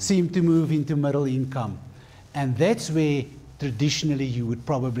seem to move into middle income. And that's where traditionally you would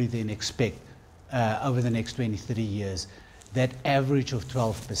probably then expect over the next 20, 30 years that average of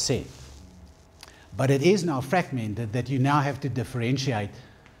 12%. But it is now fragmented that you now have to differentiate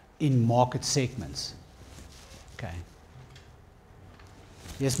in market segments. Okay.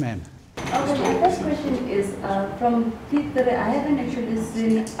 Yes, ma'am. Okay, my first question is from Peter. I haven't actually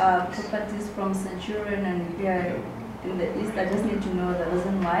seen properties from Centurion and here in the East. I just need to know the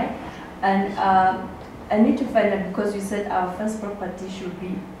reason why. And I need to find out, because you said our first property should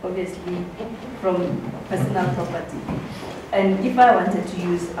be obviously from personal property. And if I wanted to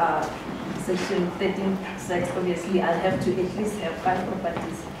use Section 13(6), obviously I'll have to at least have 5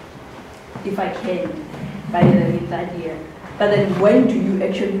 properties, if I can, by the third year. But then when do you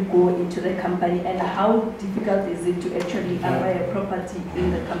actually go into the company, and how difficult is it to actually acquire a property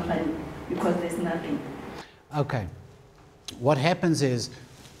in the company, because there's nothing? Okay. What happens is,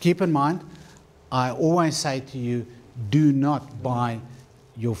 keep in mind, I always say to you, do not buy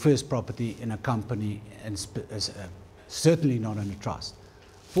your first property in a company, and certainly not in a trust,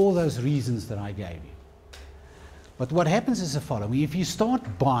 for all those reasons that I gave you. But what happens is the following: if you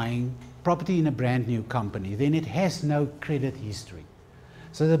start buying property in a brand new company, then it has no credit history.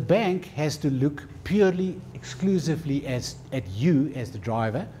 So the bank has to look purely, exclusively at you as the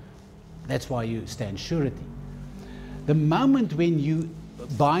driver. That's why you stand surety. The moment when you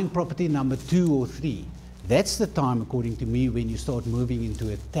buying property number 2 or 3, that's the time, according to me, when you start moving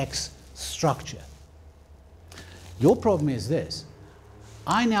into a tax structure. Your problem is this: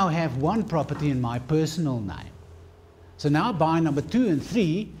 I now have 1 property in my personal name. So now buying number 2 and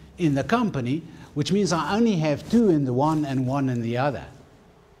 3 in the company, which means I only have 2 in the one and 1 in the other.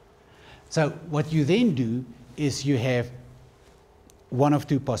 So what you then do is you have one of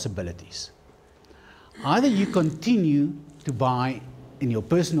 2 possibilities. Either you continue to buy in your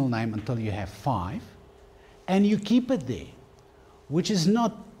personal name until you have 5, and you keep it there, which is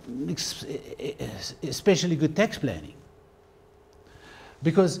not especially good tax planning.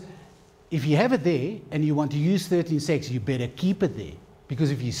 Because if you have it there and you want to use 13 sets, you better keep it there.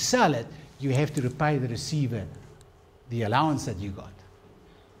 Because if you sell it, you have to repay the receiver the allowance that you got.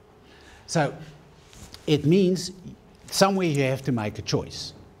 So it means somewhere you have to make a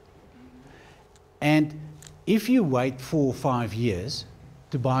choice. And if you wait 4 or 5 years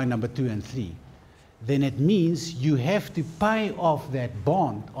to buy number 2 and 3, then it means you have to pay off that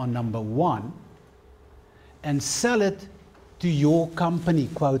bond on number 1 and sell it to your company,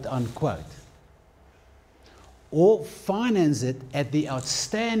 quote unquote, or finance it at the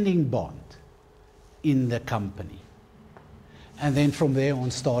outstanding bond in the company. And then from there on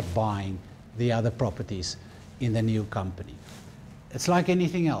start buying the other properties in the new company. It's like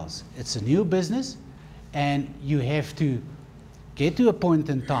anything else. It's a new business, and you have to get to a point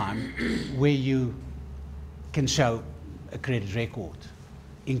in time where you can show a credit record,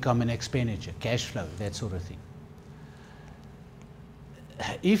 income and expenditure, cash flow, that sort of thing.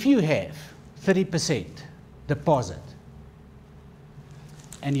 If you have 30% deposit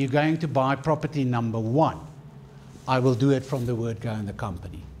and you're going to buy property number 1, I will do it from the word go in the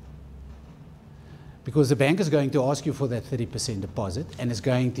company. Because the bank is going to ask you for that 30% deposit and is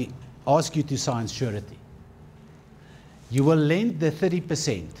going to ask you to sign surety. You will lend the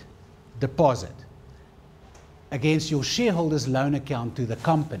 30% deposit against your shareholders' loan account to the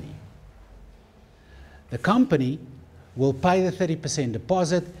company. The company will pay the 30%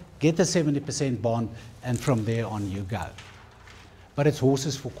 deposit, get the 70% bond, and from there on you go. But it's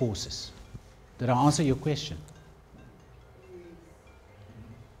horses for courses. Did I answer your question?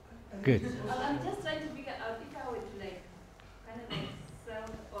 Good. I'm just trying to figure out if I would like kind of like sell,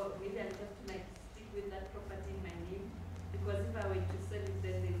 or maybe I'll have to like stick with that property in my name, because if I were to sell it,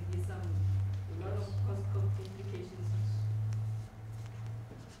 then there will be a lot of cost complications.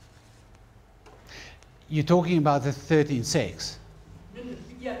 You're talking about the 13 secs.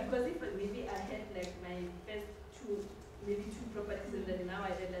 Yeah, because if maybe I had like my first 2 properties, and then now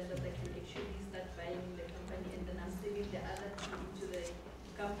I realize that I can actually start buying the company, and then I'm selling the other 2 into the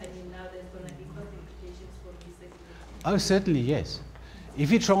company. Now there's going to be cost implications for me. Oh, certainly, yes. If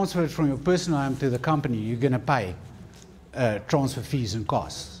you transfer it from your personal name to the company, you're going to pay transfer fees and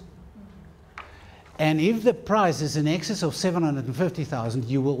costs. And if the price is in excess of 750,000,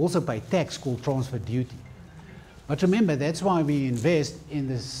 you will also pay tax called transfer duty. But remember, that's why we invest in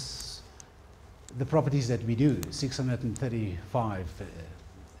the properties that we do, 635.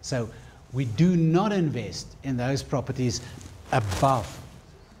 So we do not invest in those properties above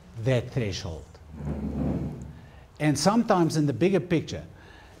that threshold. And sometimes in the bigger picture,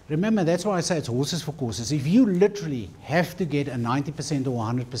 remember, that's why I say it's horses for courses. If you literally have to get a 90% or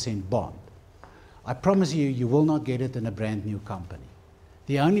 100% bond, I promise you, you will not get it in a brand new company.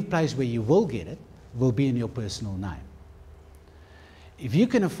 The only place where you will get it will be in your personal name. If you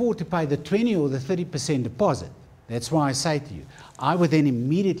can afford to pay the 20 or the 30% deposit, that's why I say to you, I would then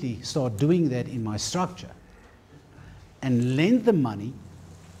immediately start doing that in my structure and lend the money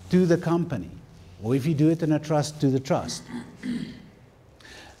to the company, or if you do it in a trust, to the trust.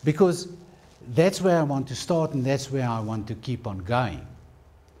 Because that's where I want to start, and that's where I want to keep on going.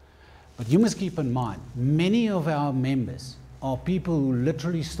 But you must keep in mind, many of our members are people who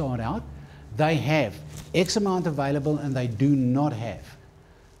literally start out, they have X amount available, and they do not have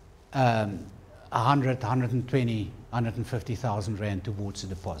 100, 120, 150,000 Rand towards a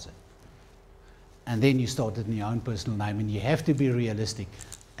deposit. And then you start it in your own personal name, and you have to be realistic.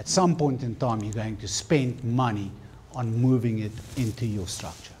 At some point in time, you're going to spend money on moving it into your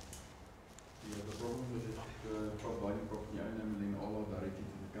structure. You have a problem with it, buying property own and then all are directly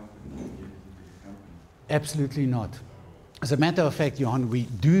to the company, get it into the company? Absolutely not. As a matter of fact, Johan, we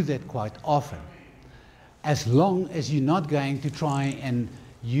do that quite often. As long as you're not going to try and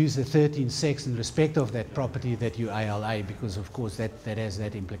use the 13 secs in respect of that property that you ALA, because of course that has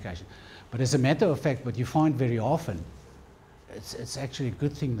that implication. But as a matter of fact, what you find very often, it's actually a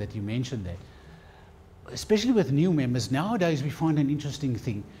good thing that you mentioned that. Especially with new members, nowadays we find an interesting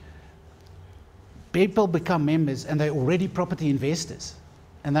thing. People become members and they're already property investors,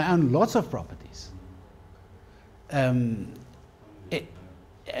 and they own lots of properties. And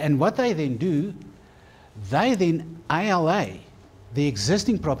what they then do, they then ALA the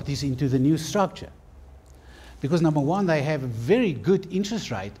existing properties into the new structure. Because number one, they have a very good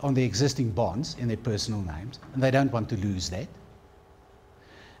interest rate on their existing bonds in their personal names, and they don't want to lose that.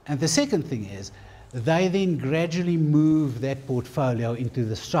 And the second thing is, they then gradually move that portfolio into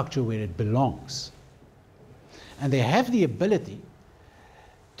the structure where it belongs. And they have the ability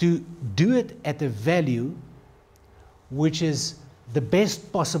to do it at a value which is the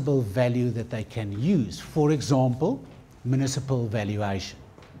best possible value that they can use. For example, municipal valuation.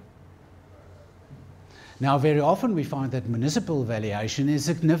 Now, very often we find that municipal valuation is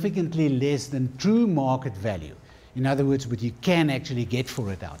significantly less than true market value. In other words, what you can actually get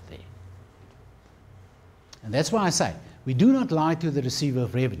for it out there. And that's why I say, we do not lie to the receiver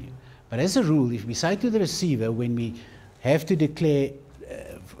of revenue. But as a rule, if we say to the receiver when we have to declare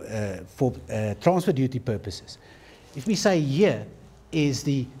for transfer duty purposes, if we say here is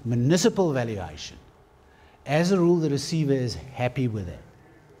the municipal valuation, as a rule the receiver is happy with it.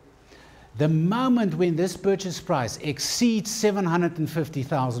 The moment when this purchase price exceeds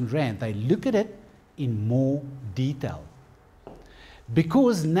 750,000 Rand, they look at it in more detail.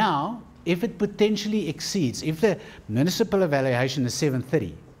 Because now, if it potentially exceeds, if the municipal valuation is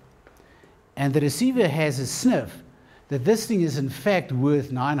 730, and the receiver has a sniff that this thing is in fact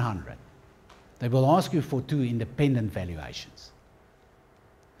worth 900, they will ask you for two independent valuations.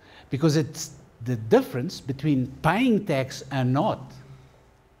 Because it's the difference between paying tax and not.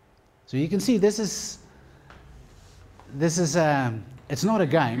 So you can see this is it's not a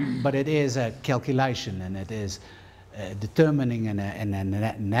game, but it is a calculation, and it is determining an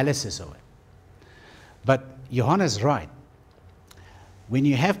analysis of it. But Johanna's right. When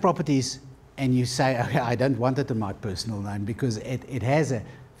you have properties and you say, okay, I don't want it in my personal name because it has a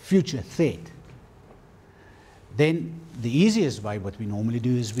future threat, then the easiest way, what we normally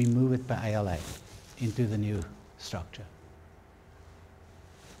do, is we move it by ALA into the new structure.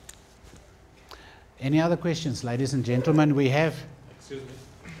 Any other questions, ladies and gentlemen? We have... Excuse me.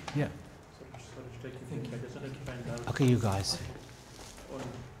 Yeah. Sorry to take you. I just wanted to find out. Okay, you guys. On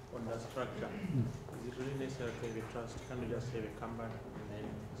the structure, is it really necessary to have a trust? Can you just have a company and then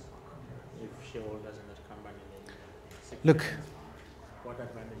if shareholders in that company, then Look, what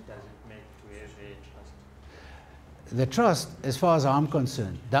advantage does it make to have a trust? the trust, as far as I'm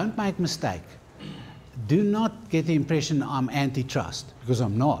concerned, don't make a mistake. Do not get the impression I'm anti-trust, because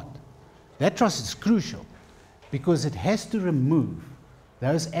I'm not. That trust is crucial because it has to remove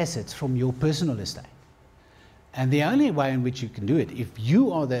those assets from your personal estate. And the only way in which you can do it, if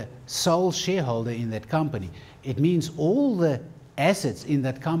you are the sole shareholder in that company, it means all the assets in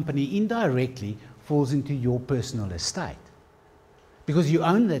that company indirectly falls into your personal estate. Because you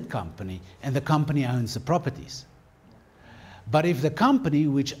own that company and the company owns the properties. But if the company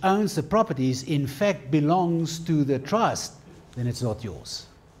which owns the properties in fact belongs to the trust, then it's not yours.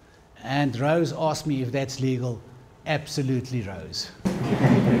 And Rose asked me if that's legal. Absolutely, Rose.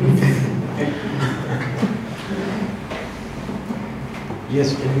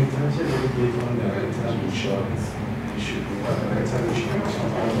 Yes, can you touch a little bit on the rental insurance issue? Rental insurance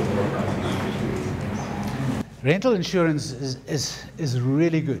on all the properties. Rental insurance is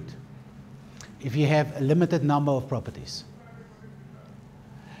really good if you have a limited number of properties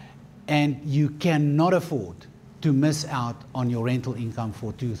and you cannot afford to miss out on your rental income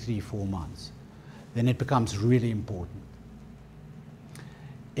for 2, 3, 4 months. Then it becomes really important.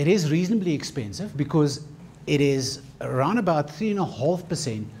 It is reasonably expensive because it is around about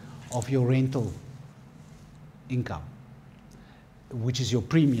 3.5% of your rental income, which is your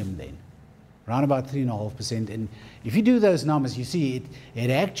premium then. Around about 3.5%. And if you do those numbers, you see it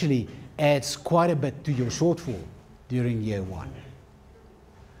actually adds quite a bit to your shortfall during year one.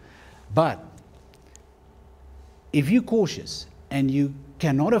 But if you're cautious and you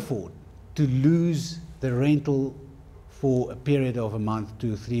cannot afford to lose the rental for a period of a month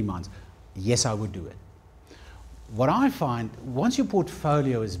to 3 months, yes, I would do it. What I find, once your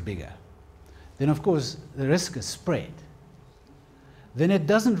portfolio is bigger, then of course the risk is spread. Then it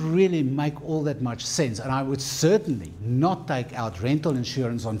doesn't really make all that much sense. And I would certainly not take out rental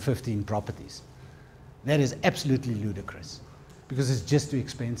insurance on 15 properties. That is absolutely ludicrous because it's just too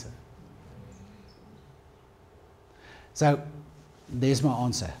expensive. So there's my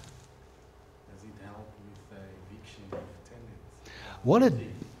answer. Does it help with the eviction of tenants? What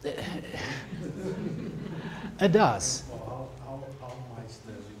it does. Well, how much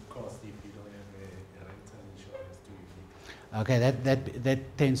does it cost if you don't have a rental insurance to evict? Okay, that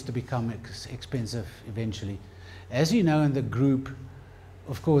tends to become expensive eventually. As you know, in the group,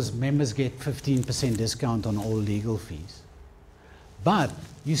 of course, members get 15% discount on all legal fees. But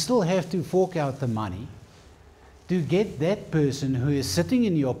you still have to fork out the money to get that person who is sitting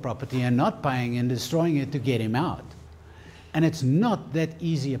in your property and not paying and destroying it, to get him out. And it's not that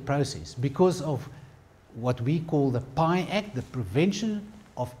easy a process because of what we call the PI Act, the Prevention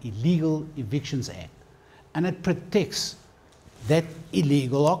of Illegal Evictions Act. And it protects that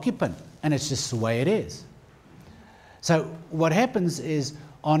illegal occupant, and it's just the way it is. So what happens is,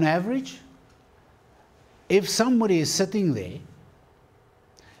 on average, if somebody is sitting there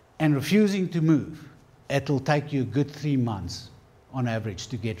and refusing to move, it'll take you a good 3 months on average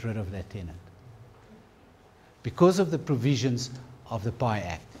to get rid of that tenant. Because of the provisions of the PI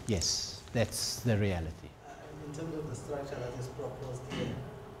Act. Yes, that's the reality. In terms of the structure that is proposed here,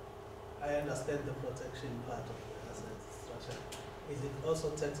 I understand the protection part of the asset structure. Is it also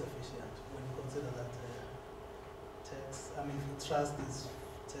tax efficient when you consider that the trust is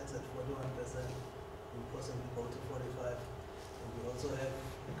taxed at 41%, you possibly go to 45%, and you also have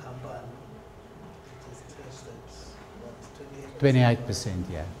a company which is taxed at 28%,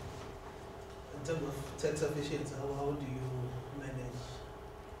 yeah. In terms of tax efficiency, how do you manage?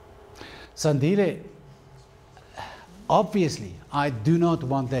 Sandile, obviously, I do not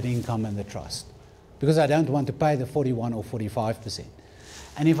want that income in the trust because I don't want to pay the 41 or 45%.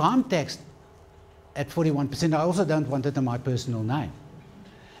 And if I'm taxed at 41%, I also don't want it in my personal name.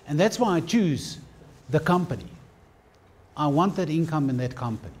 And that's why I choose the company. I want that income in that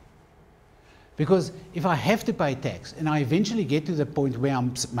company. Because if I have to pay tax, and I eventually get to the point where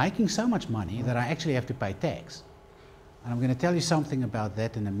I'm making so much money that I actually have to pay tax, and I'm going to tell you something about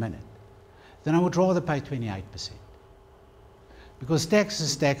that in a minute, then I would rather pay 28%. Because tax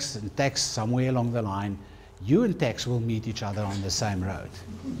is tax, and tax somewhere along the line, you and tax will meet each other on the same road.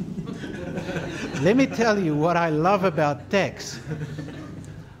 Let me tell you what I love about tax.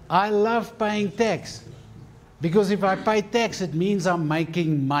 I love paying tax. Because if I pay tax, it means I'm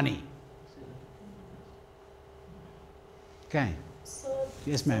making money. Okay. So,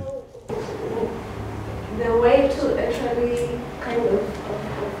 yes, ma'am. So the way to actually kind of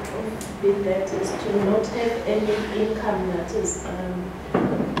beat that is to not have any income that is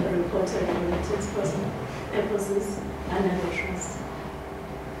reported for the tax purposes under the trust.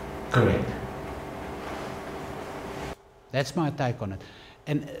 Correct. That's my take on it.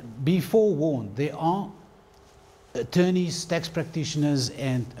 And be forewarned, there are attorneys, tax practitioners,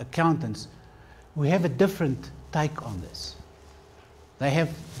 and accountants who have a different take on this. They have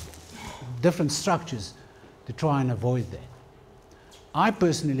different structures to try and avoid that. I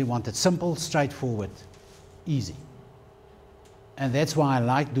personally want it simple, straightforward, easy. And that's why I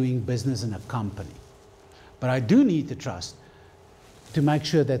like doing business in a company. But I do need the trust to make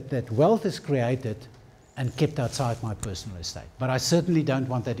sure that that wealth is created and kept outside my personal estate. But I certainly don't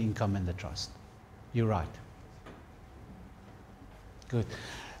want that income in the trust. You're right. Good.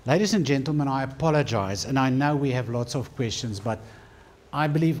 Ladies and gentlemen, I apologize, and I know we have lots of questions, but I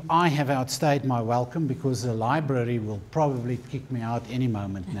believe I have outstayed my welcome because the library will probably kick me out any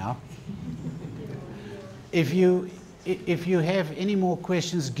moment now. If you have any more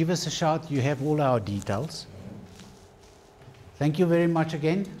questions, give us a shout. You have all our details. Thank you very much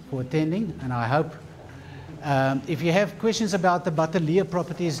again for attending, and I hope if you have questions about the Bateleur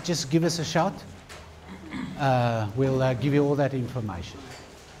properties, just give us a shout. We'll give you all that information.